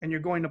and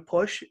you're going to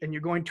push and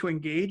you're going to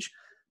engage,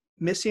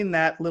 missing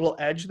that little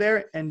edge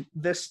there and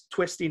this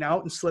twisting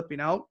out and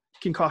slipping out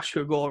can cost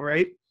you a goal,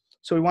 right?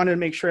 So we wanted to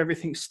make sure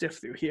everything's stiff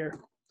through here.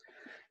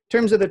 In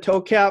terms of the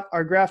toe cap,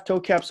 our graph toe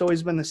cap's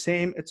always been the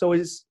same. It's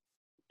always,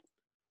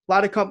 a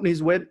lot of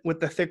companies with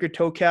the thicker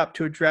toe cap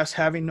to address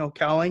having no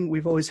cowling,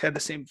 we've always had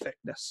the same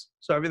thickness.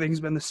 So everything's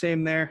been the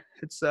same there.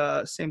 It's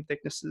same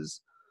thickness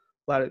as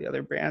a lot of the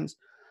other brands.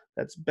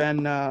 That's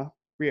been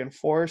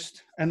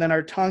reinforced. And then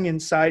our tongue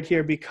inside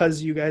here,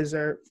 because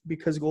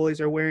goalies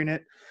are wearing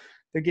it,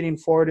 they're getting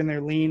forward in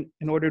their lean.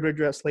 In order to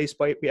address lace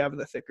bite, we have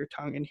the thicker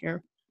tongue in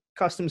here.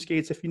 Custom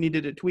skates, if you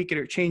needed to tweak it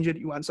or change it,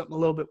 you want something a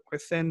little bit more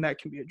thin, that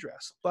can be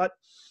addressed. But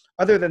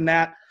other than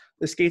that,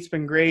 the skate's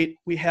been great.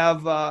 We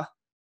have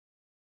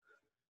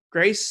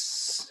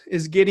Grace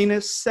is getting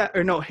his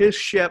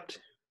shipped.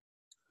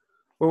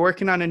 We're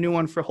working on a new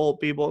one for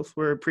Holtby. Both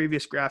were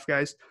previous graph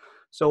guys.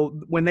 So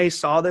when they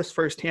saw this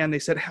firsthand, they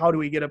said, how do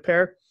we get a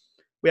pair?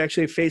 We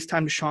actually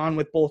FaceTimed Sean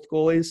with both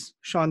goalies.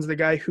 Sean's the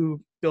guy who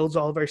builds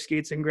all of our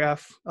skates in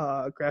graph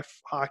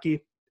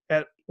hockey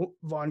at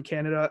Vaughn,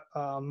 Canada.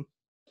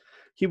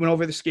 He went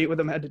over the skate with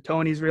them head to toe,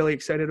 and he's really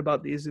excited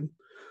about these. And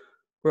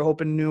we're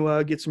hoping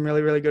to get some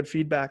really, really good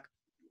feedback.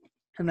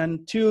 And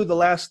then the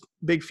last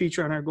big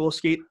feature on our goal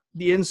skate,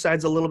 the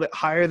inside's a little bit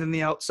higher than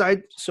the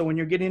outside. So when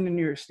you're getting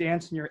into your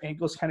stance and your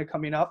ankle's kind of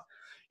coming up,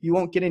 you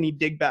won't get any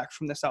dig back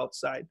from this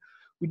outside.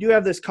 We do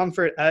have this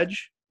comfort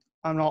edge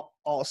on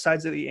all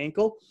sides of the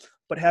ankle,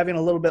 but having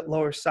a little bit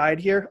lower side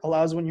here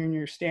allows when you're in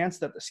your stance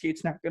that the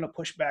skate's not going to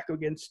push back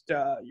against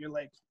your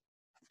leg.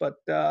 But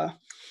I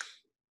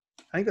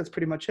think that's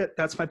pretty much it.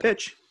 That's my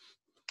pitch.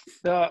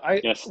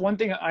 Yes. One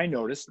thing I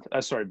noticed,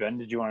 sorry, Ben,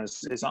 did you want to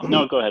say something?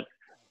 No, go ahead.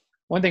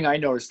 One thing I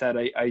noticed that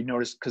I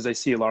noticed because I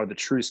see a lot of the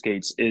True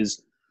skates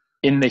is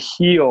in the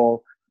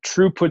heel,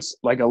 True puts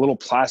like a little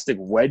plastic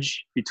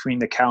wedge between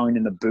the cowling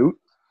and the boot.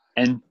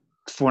 And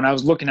when I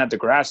was looking at the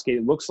grass skate,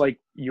 it looks like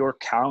your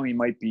cowling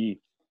might be,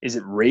 is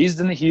it raised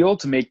in the heel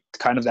to make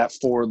kind of that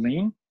forward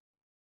lean?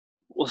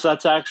 Well, so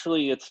that's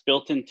actually, it's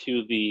built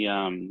into the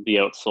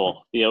outsole.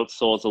 The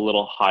outsole is a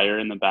little higher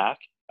in the back,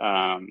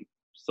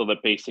 so that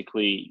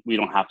basically we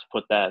don't have to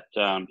put that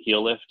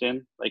heel lift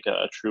in like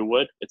a True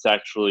would. It's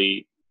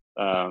actually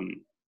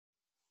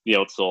the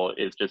outsole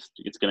is just,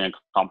 it's going to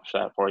accomplish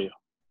that for you.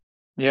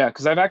 Yeah,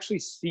 because I've actually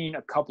seen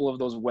a couple of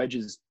those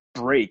wedges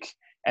break,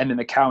 and then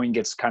the cowling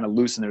gets kind of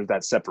loose, and there's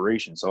that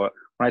separation. So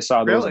when I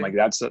saw those, I'm like,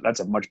 that's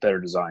a much better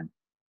design.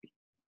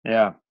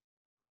 Yeah.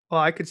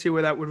 Well, I could see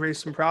where that would raise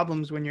some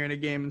problems when you're in a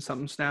game and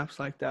something snaps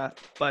like that.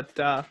 But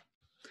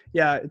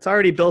yeah, it's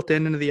already built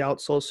into the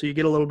outsole, so you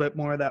get a little bit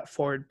more of that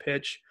forward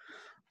pitch.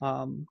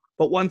 But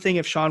one thing,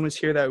 if Sean was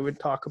here, that we would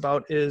talk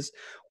about is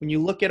when you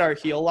look at our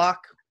heel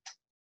lock,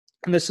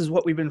 and this is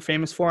what we've been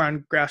famous for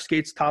on graph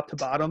skates top to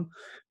bottom,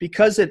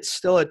 because it's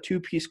still a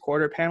 2-piece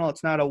quarter panel,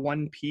 it's not a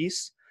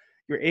 1-piece,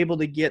 you're able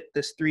to get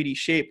this 3D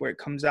shape where it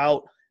comes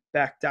out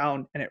back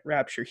down and it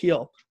wraps your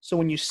heel. So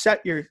when you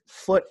set your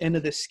foot into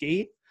the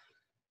skate,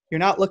 you're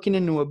not looking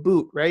into a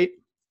boot, right?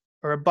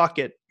 Or a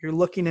bucket. You're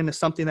looking into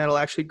something that'll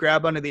actually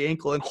grab under the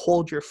ankle and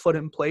hold your foot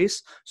in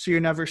place so you're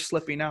never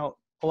slipping out.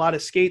 A lot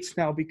of skates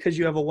now, because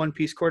you have a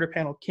one-piece quarter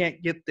panel,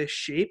 can't get this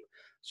shape,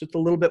 so it's a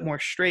little bit more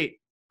straight.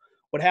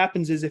 What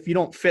happens is if you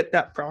don't fit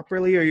that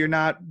properly, or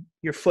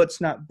your foot's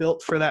not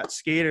built for that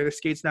skate, or the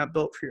skate's not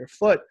built for your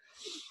foot,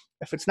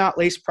 if it's not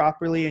laced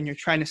properly and you're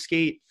trying to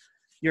skate,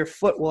 your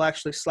foot will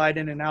actually slide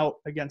in and out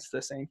against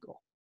this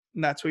ankle.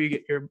 And that's where you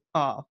get your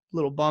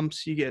little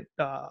bumps, you get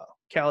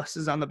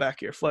calluses on the back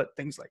of your foot,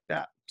 things like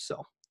that.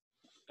 So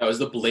Now, is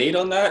the blade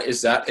on that,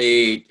 is that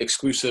a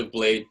exclusive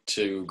blade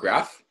to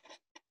Graph?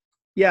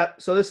 yeah,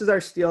 so this is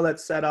our steel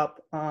that's set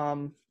up.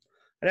 I'd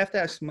have to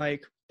ask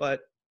Mike,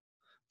 but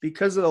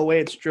because of the way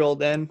it's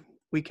drilled in,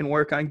 we can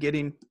work on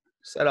getting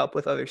set up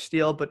with other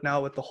steel, but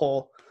now with the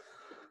whole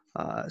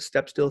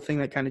step steel thing,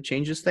 that kind of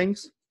changes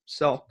things.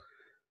 So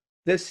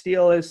this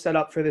steel is set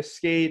up for this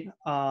skate,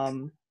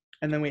 and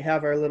then we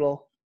have our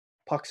little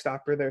puck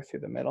stopper there through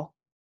the middle.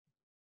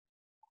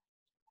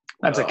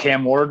 That's a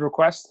Cam Ward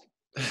request.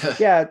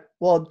 Yeah,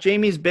 well,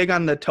 Jamie's big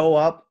on the toe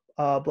up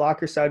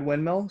blocker side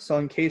windmill, so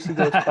in case he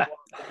goes toe up,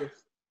 it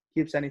just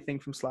keeps anything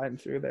from sliding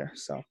through there.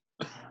 So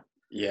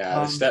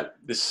Yeah,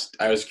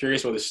 I was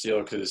curious about the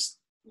steel because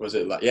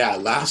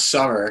last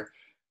summer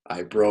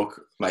I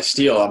broke my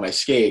steel on my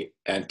skate,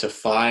 and to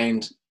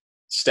find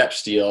step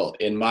steel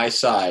in my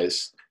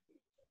size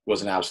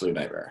was an absolute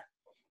nightmare.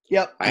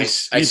 yep. I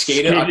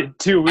skated on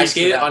 2 weeks. I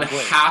skated without on the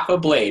blade. half a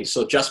blade,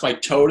 so just my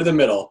toe to the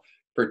middle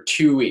for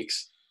 2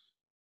 weeks.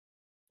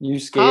 You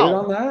skated How?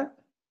 on that?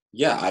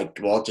 Yeah,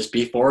 just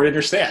be forward in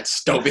your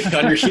stance. Don't be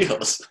on your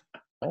heels.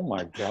 Oh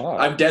my god!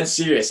 I'm dead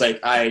serious.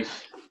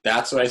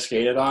 That's what I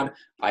skated on.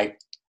 I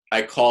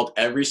called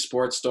every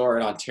sports store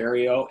in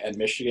Ontario and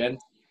Michigan.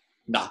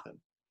 Nothing.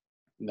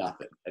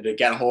 And to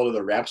get a hold of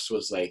the reps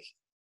was like,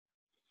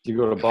 Did you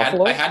go to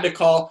Buffalo? I had to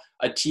call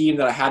a team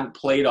that I hadn't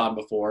played on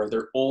before,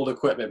 their old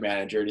equipment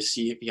manager, to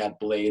see if he had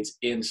blades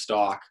in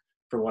stock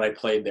from when I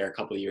played there a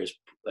couple of years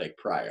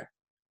prior.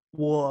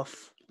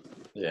 Woof.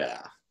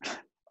 Yeah.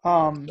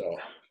 So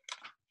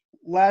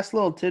last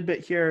little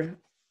tidbit here.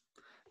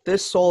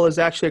 This sole is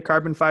actually a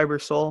carbon fiber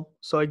sole.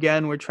 So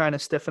again, we're trying to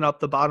stiffen up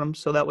the bottom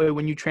so that way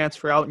when you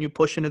transfer out and you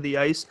push into the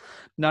ice,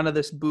 none of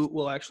this boot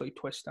will actually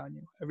twist on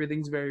you.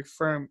 Everything's very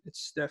firm.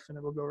 It's stiff and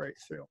it'll go right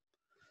through.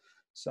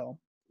 So,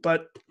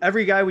 but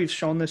every guy we've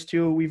shown this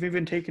to, we've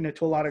even taken it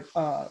to a lot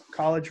of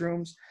college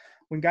rooms.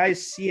 When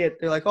guys see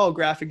it, they're like, oh,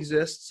 Graph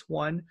exists,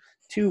 one.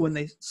 Two, when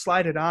they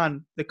slide it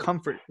on, the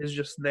comfort is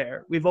just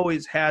there. We've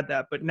always had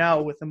that, but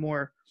now with a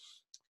more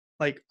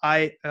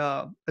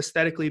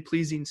aesthetically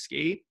pleasing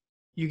skate,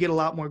 you get a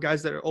lot more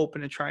guys that are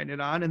open to trying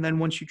it on. And then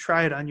once you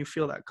try it on, you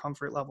feel that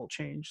comfort level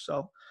change.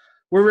 So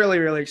we're really,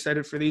 really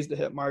excited for these to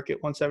hit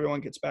market once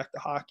everyone gets back to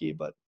hockey,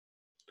 but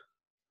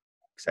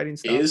exciting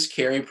stuff. Is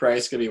Carey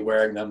Price going to be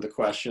wearing them? The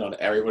question on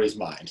everybody's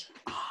mind.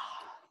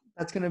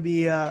 That's going to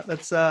be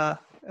that's a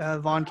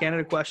Vaughn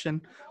Canada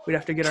question. We'd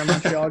have to get our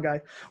Montreal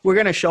guy. We're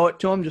going to show it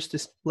to him just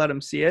to let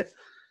him see it.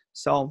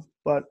 So,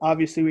 but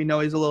obviously we know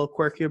he's a little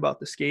quirky about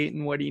the skate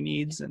and what he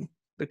needs and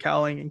the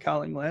cowling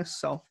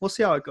list. So we'll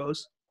see how it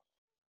goes.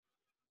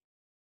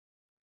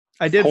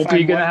 I did. Hope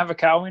you're going to have a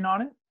cowling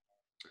on it?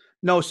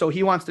 No, so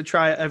he wants to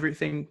try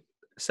everything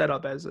set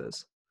up as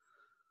is.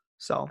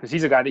 So because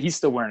he's a guy that he's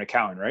still wearing a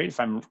cowling, right? If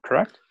I'm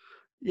correct.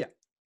 Yeah,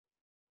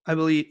 I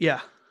believe.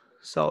 Yeah,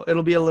 so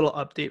it'll be a little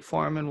update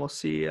for him, and we'll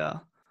see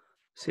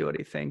what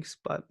he thinks.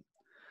 But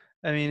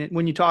I mean,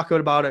 when you talk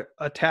about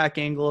attack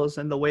angles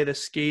and the way the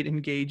skate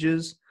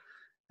engages,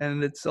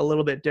 and it's a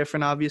little bit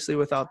different, obviously,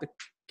 without the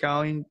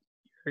cowling,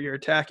 your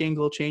attack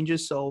angle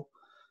changes. So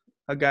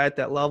a guy at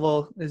that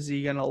level, is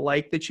he going to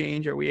like the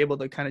change? Are we able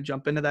to kind of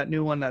jump into that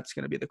new one? That's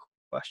going to be the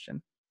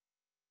question.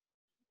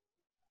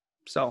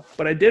 So,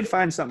 but I did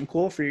find something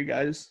cool for you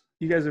guys.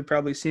 You guys have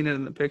probably seen it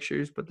in the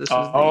pictures, but this is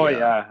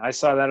yeah, I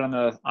saw that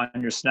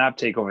on your snap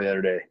takeover the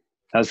other day.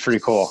 That was pretty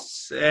cool.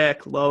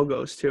 Sick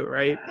logos too,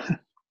 right?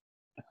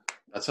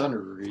 That's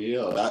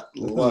unreal. That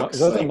looks.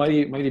 Is that the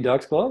Mighty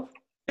Ducks glove?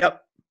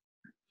 Yep.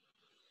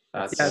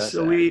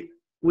 So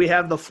we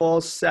have the full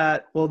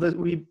set. Well,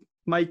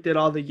 Mike did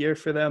all the gear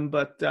for them,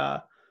 but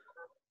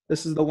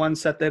this is the one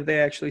set that they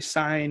actually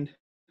signed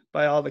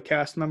by all the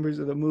cast members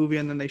of the movie,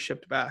 and then they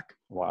shipped back.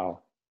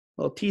 Wow.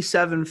 Little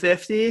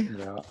T750.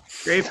 Yeah.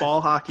 Great ball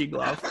hockey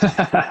glove.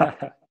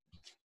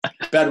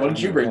 Ben, what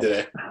did you bring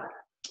today?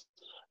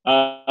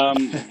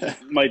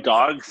 My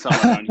dog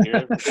somewhere on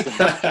here.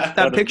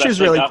 That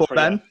picture's really cool,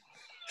 Ben.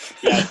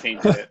 Yeah, I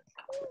painted it.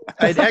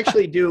 I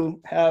actually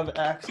do have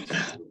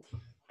access.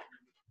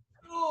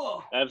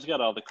 I've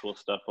got all the cool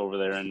stuff over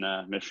there in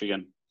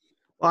Michigan.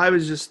 Well, I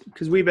was just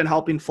because we've been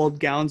helping fold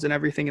gowns and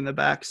everything in the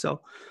back,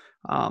 so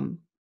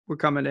we're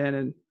coming in,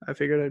 and I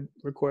figured I'd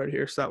record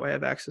here so that way I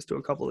have access to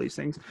a couple of these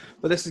things.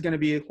 But this is going to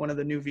be one of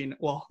the new the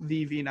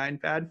V9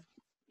 pad.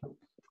 It's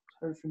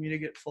hard for me to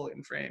get fully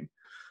in frame.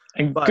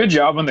 And But- good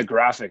job on the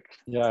graphic.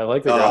 Yeah, I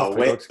like the Oh, graphic. It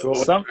wait. looks cool.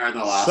 Some Better than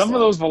the last some of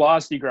one. those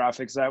velocity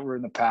graphics that were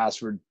in the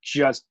past were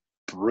just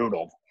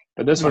brutal.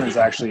 But this one is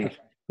actually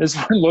this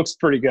one looks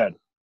pretty good.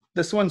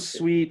 This one's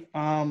sweet.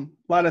 A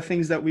lot of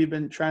things that I've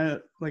been trying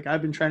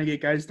to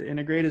get guys to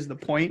integrate is the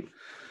point.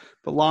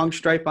 The long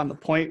stripe on the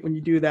point. When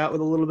you do that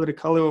with a little bit of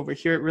color over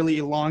here, it really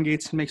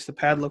elongates and makes the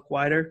pad look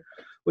wider,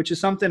 which is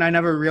something I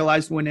never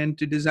realized went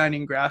into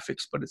designing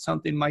graphics, but it's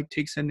something Mike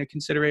takes into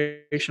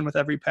consideration with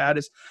every pad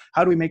is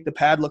how do we make the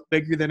pad look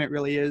bigger than it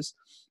really is?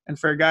 And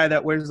for a guy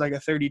that wears like a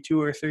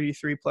 32 or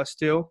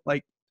 33+2,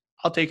 like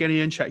I'll take any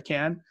inch I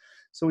can.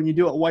 So when you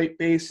do a white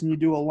base and you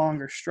do a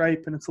longer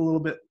stripe and it's a little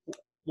bit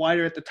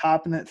wider at the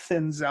top and it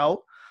thins out,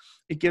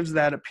 it gives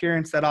that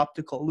appearance, that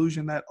optical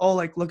illusion that, oh,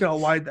 like look at how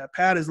wide that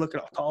pad is, look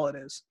at how tall it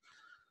is.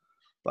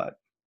 But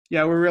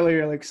yeah, we're really,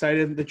 really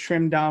excited. The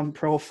trimmed down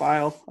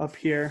profile up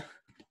here,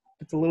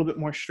 it's a little bit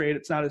more straight.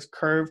 It's not as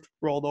curved,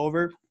 rolled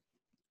over.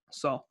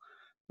 So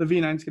the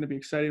V9 is going to be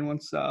exciting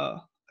once,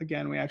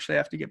 again, we actually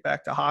have to get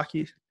back to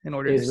hockey in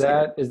order to see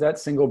it. Is that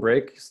single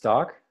break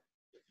stock?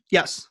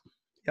 Yes.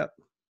 Yep.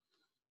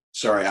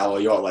 Sorry, Allo,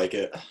 you won't like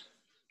it.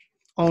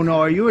 Oh, no.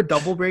 Are you a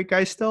double break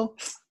guy still?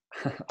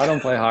 I don't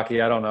play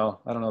hockey. I don't know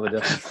the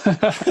difference.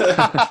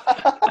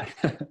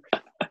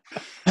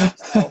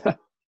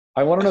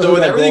 I want to know So who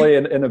with that everything-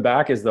 goalie in the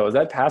back is, though. Is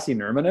that Passy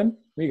Nurminen?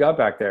 What you got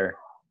back there?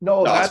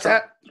 No, No,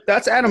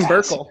 that's Adam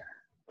Burkle.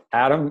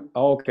 Adam?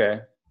 Oh,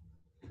 okay.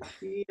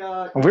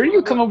 Where do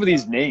you come up with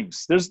these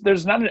names?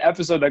 There's not an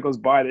episode that goes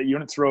by that you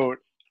don't throw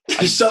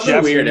There's something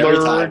Jeff weird every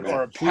time. Lurd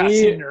or a man.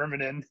 Passy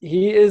Nurminen.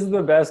 He is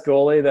the best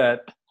goalie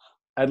that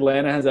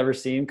Atlanta has ever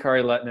seen,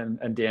 Kari Lettinen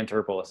and Dan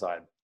Turple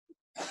aside.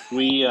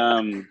 We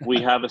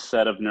have a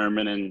set of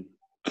Nurminen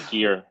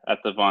gear at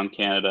the Vaughn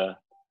Canada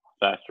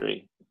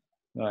factory.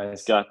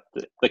 Nice. Got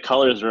the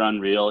colors are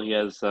unreal. He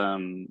has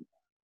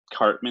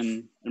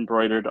Cartman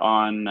embroidered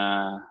on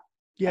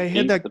Yeah, I he had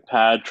think that. the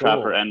pad,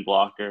 trapper, Cool. and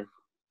blocker.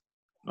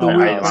 The I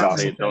weird honestly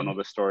awesome don't thing. know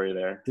the story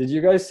there. Did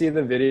you guys see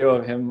the video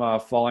of him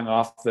falling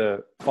off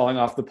the plane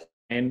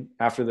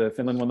after the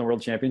Finland won the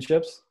World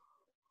Championships?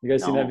 You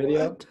guys seen that No.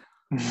 video?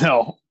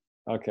 No.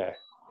 Okay.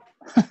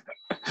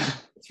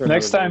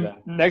 Next time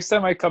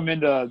I come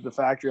into the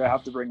factory, I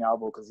have to bring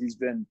Albo because he's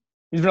been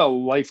a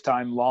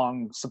lifetime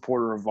long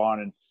supporter of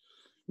Vaughn, and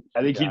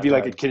I think he'd be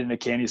like a kid in a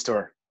candy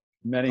store.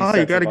 Many. Oh, you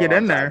sets got to of get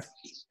in there.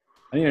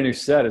 I need a new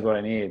set is what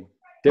I need.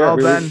 Oh, Derek,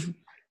 Ben.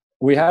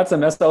 we had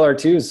some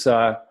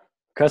SLR2s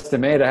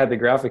custom made. I had the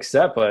graphic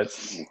set, but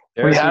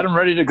We had them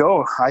ready to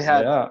go. I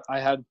had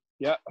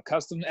Yeah. a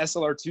custom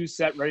SLR2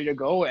 set ready to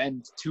go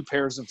and 2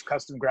 pairs of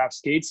custom graph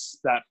skates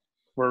that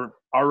were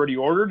already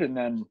ordered, and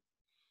then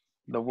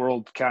the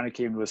world kind of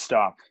came to a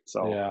stop.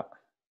 So Yeah.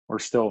 we're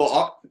still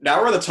Well,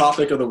 now we're on the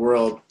topic of the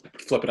world,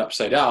 flip it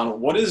upside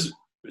down.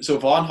 So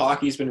Vaughn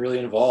Hockey's been really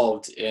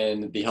involved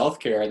in the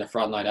healthcare and the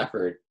frontline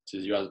effort. Do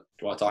you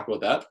want to talk about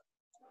that?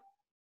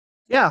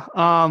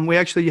 Yeah, we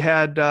actually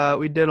had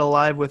we did a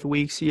live with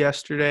Weeks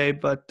yesterday,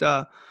 but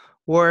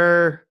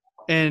we're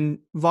in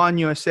Vaughn,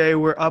 USA.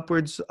 We're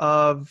upwards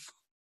of,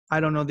 I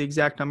don't know the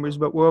exact numbers,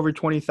 but we're over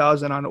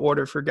 20,000 on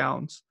order for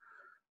gowns.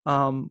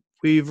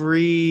 We've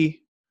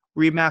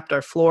remapped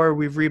our floor.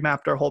 We've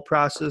remapped our whole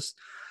process.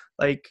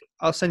 Like,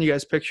 I'll send you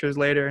guys pictures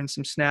later and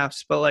some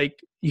snaps, but like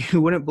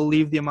you wouldn't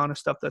believe the amount of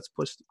stuff that's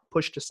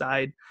pushed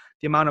aside,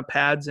 the amount of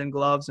pads and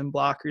gloves and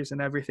blockers and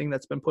everything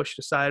that's been pushed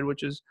aside,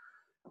 which is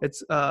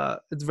it's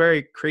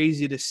very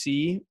crazy to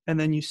see. And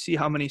then you see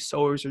how many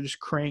sewers are just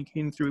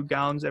cranking through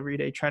gowns every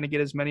day, trying to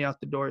get as many out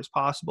the door as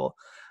possible.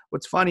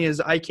 What's funny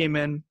is I came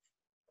in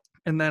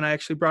and then I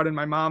actually brought in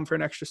my mom for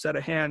an extra set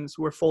of hands.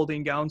 We're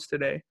folding gowns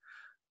today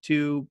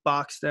to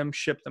box them,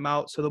 ship them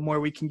out. So the more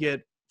we can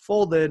get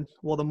folded,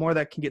 well, the more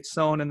that can get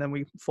sewn, and then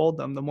we fold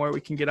them, the more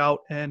we can get out.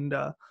 And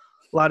a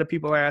lot of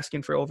people are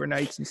asking for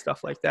overnights and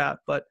stuff like that.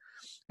 But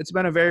it's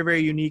been a very,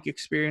 very unique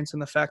experience in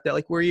the fact that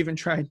like we're even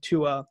trying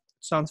to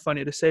sounds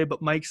funny to say, but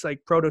Mike's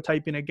like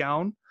prototyping a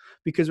gown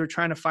because we're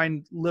trying to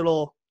find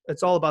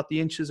it's all about the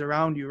inches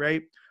around you,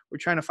 right? We're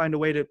trying to find a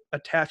way to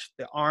attach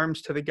the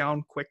arms to the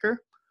gown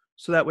quicker.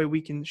 So that way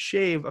we can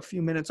shave a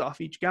few minutes off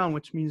each gown,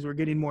 which means we're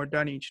getting more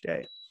done each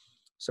day.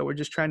 So we're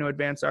just trying to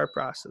advance our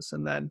process.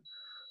 And then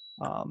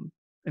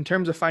in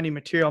terms of finding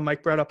material,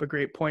 Mike brought up a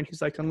great point.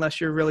 He's like,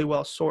 unless you're really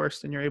well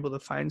sourced and you're able to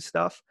find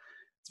stuff,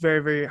 it's very,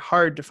 very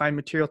hard to find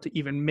material to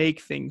even make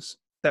things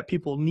that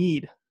people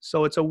need.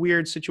 So it's a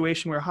weird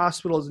situation where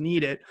hospitals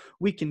need it.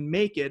 We can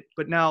make it,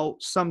 but now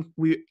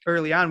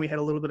early on we had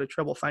a little bit of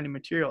trouble finding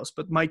materials.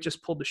 But Mike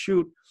just pulled the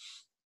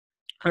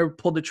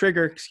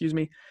trigger,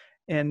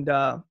 and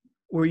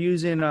we're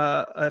using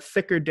a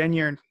thicker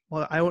denier.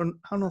 Well, I don't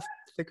know if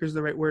thicker is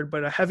the right word,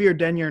 but a heavier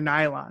denier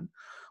nylon,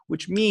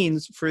 which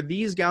means for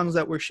these gowns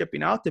that we're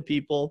shipping out to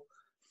people,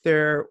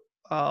 they're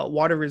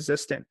water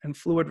resistant and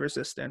fluid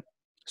resistant.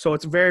 So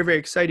it's very, very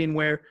exciting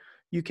where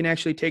you can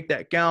actually take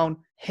that gown,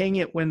 hang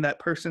it when that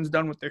person's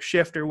done with their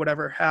shift or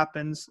whatever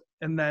happens,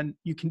 and then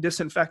you can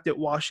disinfect it,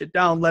 wash it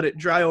down, let it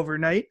dry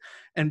overnight,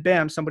 and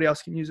bam, somebody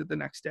else can use it the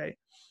next day.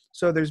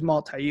 So there's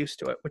multi-use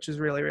to it, which is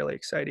really, really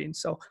exciting.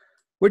 So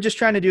we're just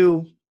trying to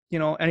do,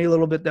 any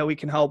little bit that we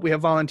can help. We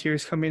have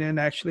volunteers coming in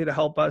actually to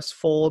help us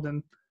fold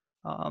and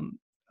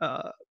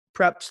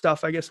prep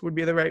stuff, I guess would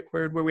be the right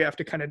word, where we have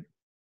to kind of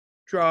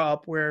draw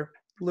up where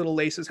little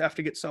laces have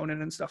to get sewn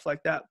in and stuff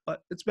like that.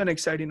 But it's been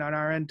exciting on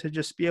our end to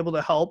just be able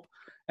to help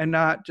and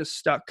not just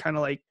stuck kind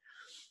of like,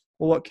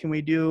 well, what can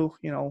we do?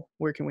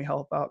 Where can we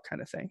help out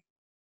kind of thing.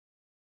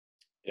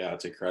 Yeah,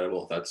 it's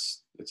incredible.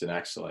 It's an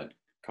excellent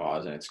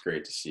cause, and it's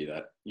great to see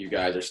that you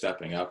guys are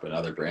stepping up and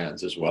other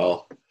brands as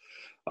well.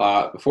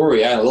 Before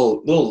we add a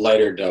little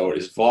lighter note,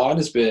 is Vaughn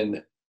has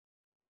been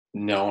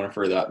known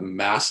for that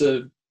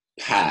massive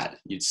pad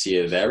you'd see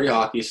at every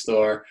hockey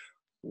store.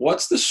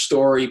 What's the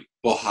story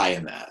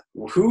behind that?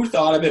 Who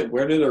thought of it?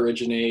 Where did it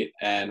originate?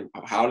 And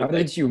how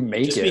did you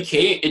make it?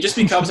 It just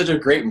becomes such a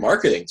great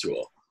marketing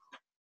tool.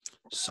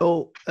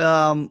 So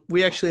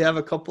we actually have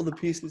a couple of the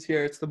pieces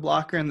here. It's the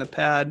blocker and the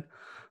pad,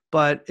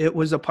 but it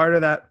was a part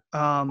of that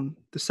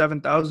the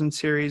 7000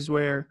 series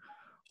where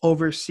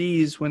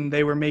overseas, when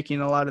they were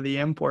making a lot of the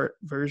import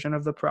version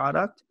of the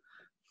product,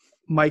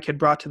 Mike had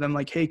brought to them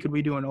like, hey, could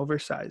we do an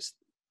oversized?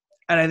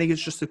 And I think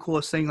it's just the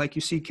coolest thing. Like,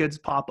 you see kids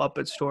pop up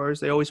at stores.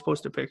 They always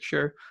post a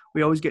picture.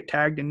 We always get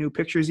tagged in new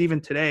pictures,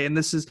 even today. And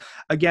this is,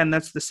 again,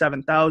 that's the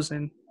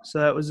 7000. So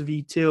that was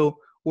V2.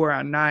 We're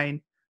on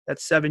 9.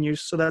 That's 7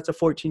 years. So that's a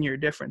 14-year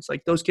difference.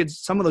 Like, those kids,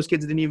 some of those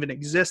kids didn't even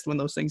exist when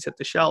those things hit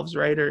the shelves,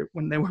 right? Or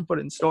when they were put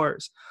in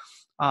stores.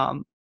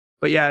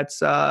 But yeah,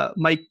 it's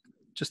Mike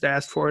just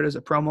asked for it as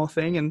a promo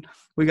thing, and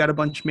we got a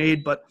bunch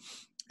made. But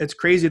it's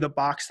crazy. The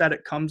box that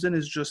it comes in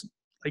is just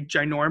like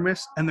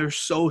ginormous, and they're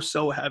so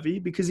heavy,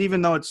 because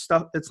even though it's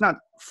not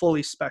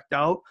fully spec'd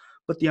out,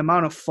 but the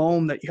amount of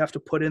foam that you have to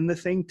put in the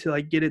thing to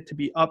like get it to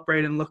be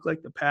upright and look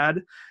like the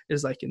pad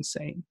is like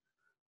insane.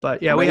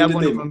 But yeah, we have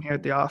one of them here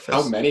at the office.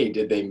 How many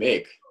did they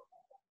make?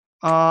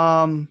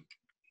 What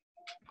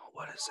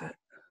is it?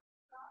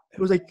 It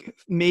was like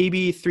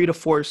maybe 3 to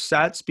 4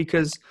 sets,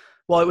 because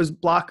it was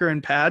blocker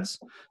and pads.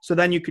 So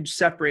then you could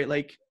separate,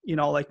 like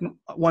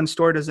one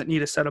store doesn't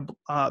need a set of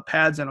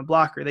pads and a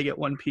blocker. They get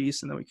one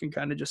piece, and then we can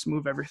kind of just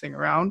move everything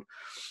around.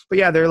 But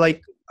yeah, they're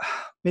like,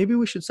 maybe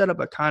we should set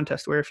up a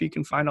contest where if you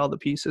can find all the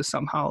pieces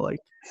somehow, like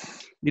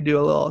you do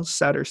a little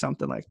set or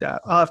something like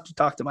that. I'll have to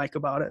talk to Mike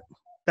about it.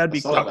 That'd be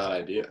cool. That's not a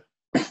bad idea.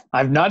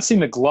 I've not seen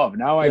the glove.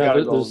 Now I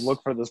gotta go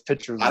look for those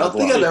pictures. I don't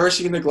think I've ever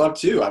seen the glove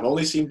too. I've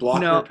only seen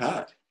blocker and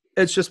pad.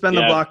 It's just been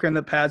the blocker and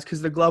the pads,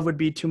 because the glove would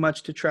be too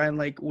much to try and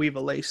like weave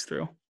a lace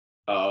through.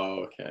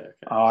 Oh, okay.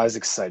 Oh, I was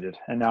excited,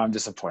 and now I'm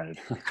disappointed.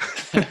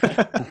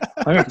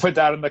 I'm gonna put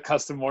that on the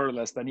custom order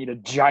list. I need a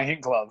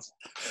giant glove.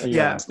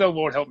 Yeah. Still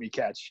won't help me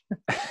catch.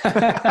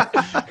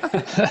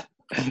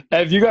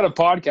 Have you got a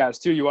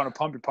podcast too? You want to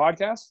pump your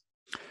podcast?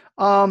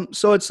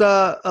 So it's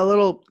a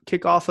little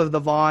kickoff of the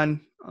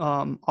Vaughn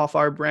off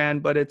our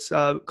brand, but it's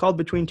called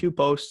Between Two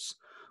Posts,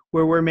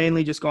 where we're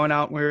mainly just going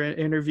out and we're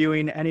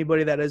interviewing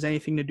anybody that has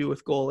anything to do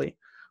with goalie.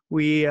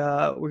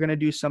 We're going to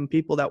do some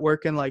people that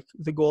work in like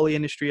the goalie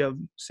industry of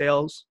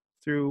sales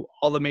through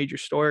all the major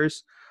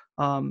stores.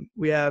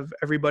 We have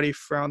everybody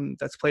from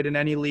that's played in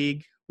any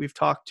league we've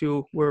talked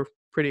to. We're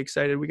pretty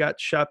excited. We got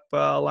Shep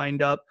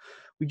lined up.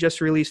 We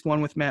just released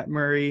one with Matt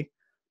Murray.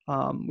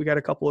 We got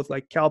a couple with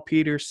like Cal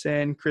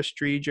Peterson, Chris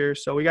Dreger.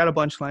 So we got a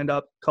bunch lined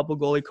up, a couple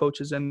goalie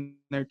coaches in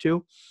there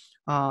too.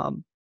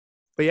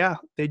 But yeah,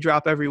 they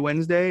drop every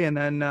Wednesday, and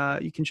then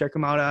you can check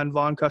them out on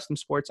Vaughn Custom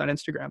Sports on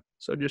Instagram.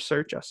 So just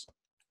search us.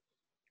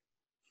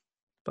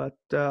 But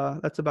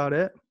that's about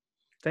it.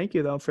 Thank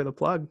you though for the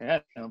plug. Yeah,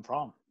 no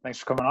problem. Thanks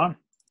for coming on.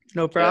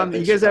 No problem.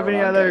 You guys have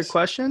any other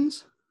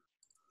questions?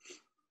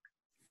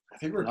 I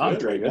think we're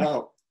good right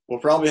now. We'll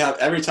probably have,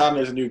 every time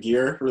there's a new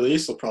gear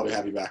release, we'll probably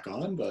have you back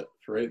on. But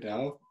for right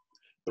now,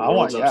 I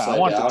want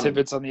the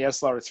tidbits on the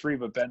SLR3,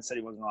 but Ben said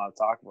he wasn't allowed to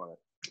talk about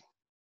it.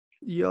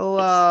 You'll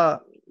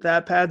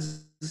that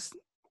pad's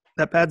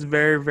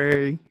very,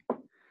 very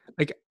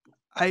like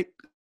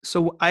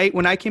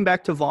when I came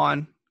back to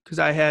Vaughn, because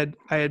I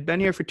had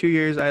been here for 2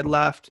 years, I had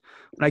left.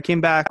 When I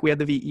came back, we had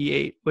the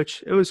VE8,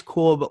 which it was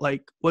cool, but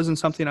like wasn't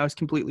something I was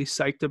completely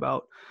psyched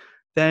about.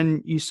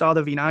 Then you saw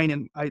the V9,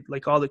 and I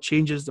like all the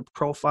changes, the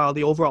profile,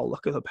 the overall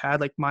look of the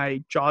pad, like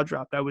my jaw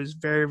dropped. I was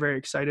very, very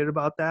excited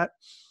about that.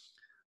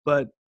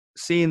 But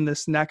seeing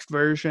this next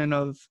version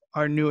of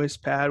our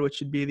newest pad,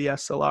 which would be the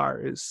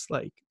SLR, is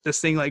like,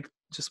 this thing like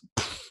just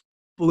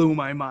blew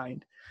my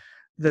mind.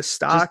 The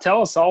stock. Just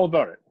tell us all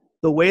about it.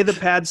 The way the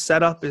pad's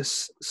set up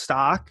is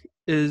stock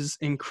is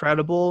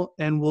incredible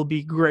and will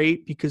be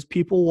great, because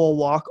people will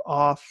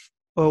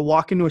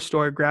walk into a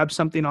store, grab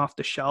something off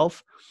the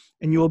shelf,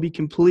 and you will be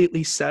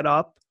completely set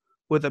up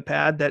with a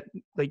pad that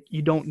like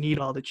you don't need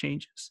all the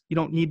changes. You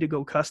don't need to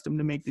go custom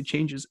to make the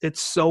changes. It's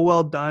so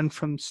well done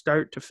from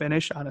start to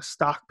finish on a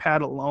stock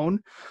pad alone.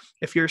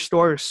 If your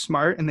store is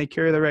smart and they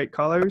carry the right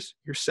colors,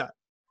 you're set.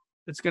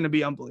 It's going to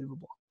be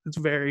unbelievable.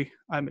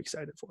 I'm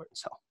excited for it.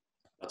 So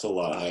that's a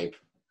lot of hype.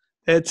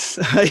 It's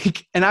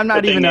like, and I'm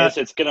not even.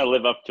 It's going to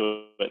live up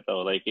to it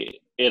though. Like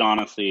it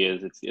honestly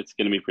is. It's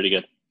going to be pretty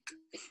good.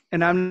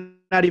 And I'm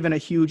not even a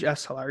huge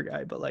SLR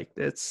guy, but like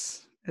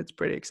it's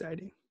pretty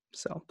exciting.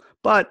 So,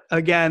 but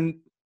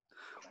again,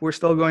 we're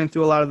still going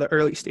through a lot of the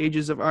early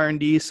stages of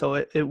R&D, so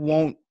it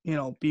won't,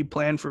 be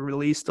planned for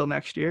release till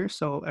next year,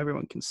 so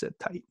everyone can sit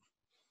tight.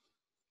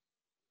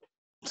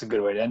 It's a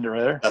good way to end it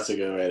right there. That's a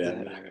good way to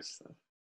end it.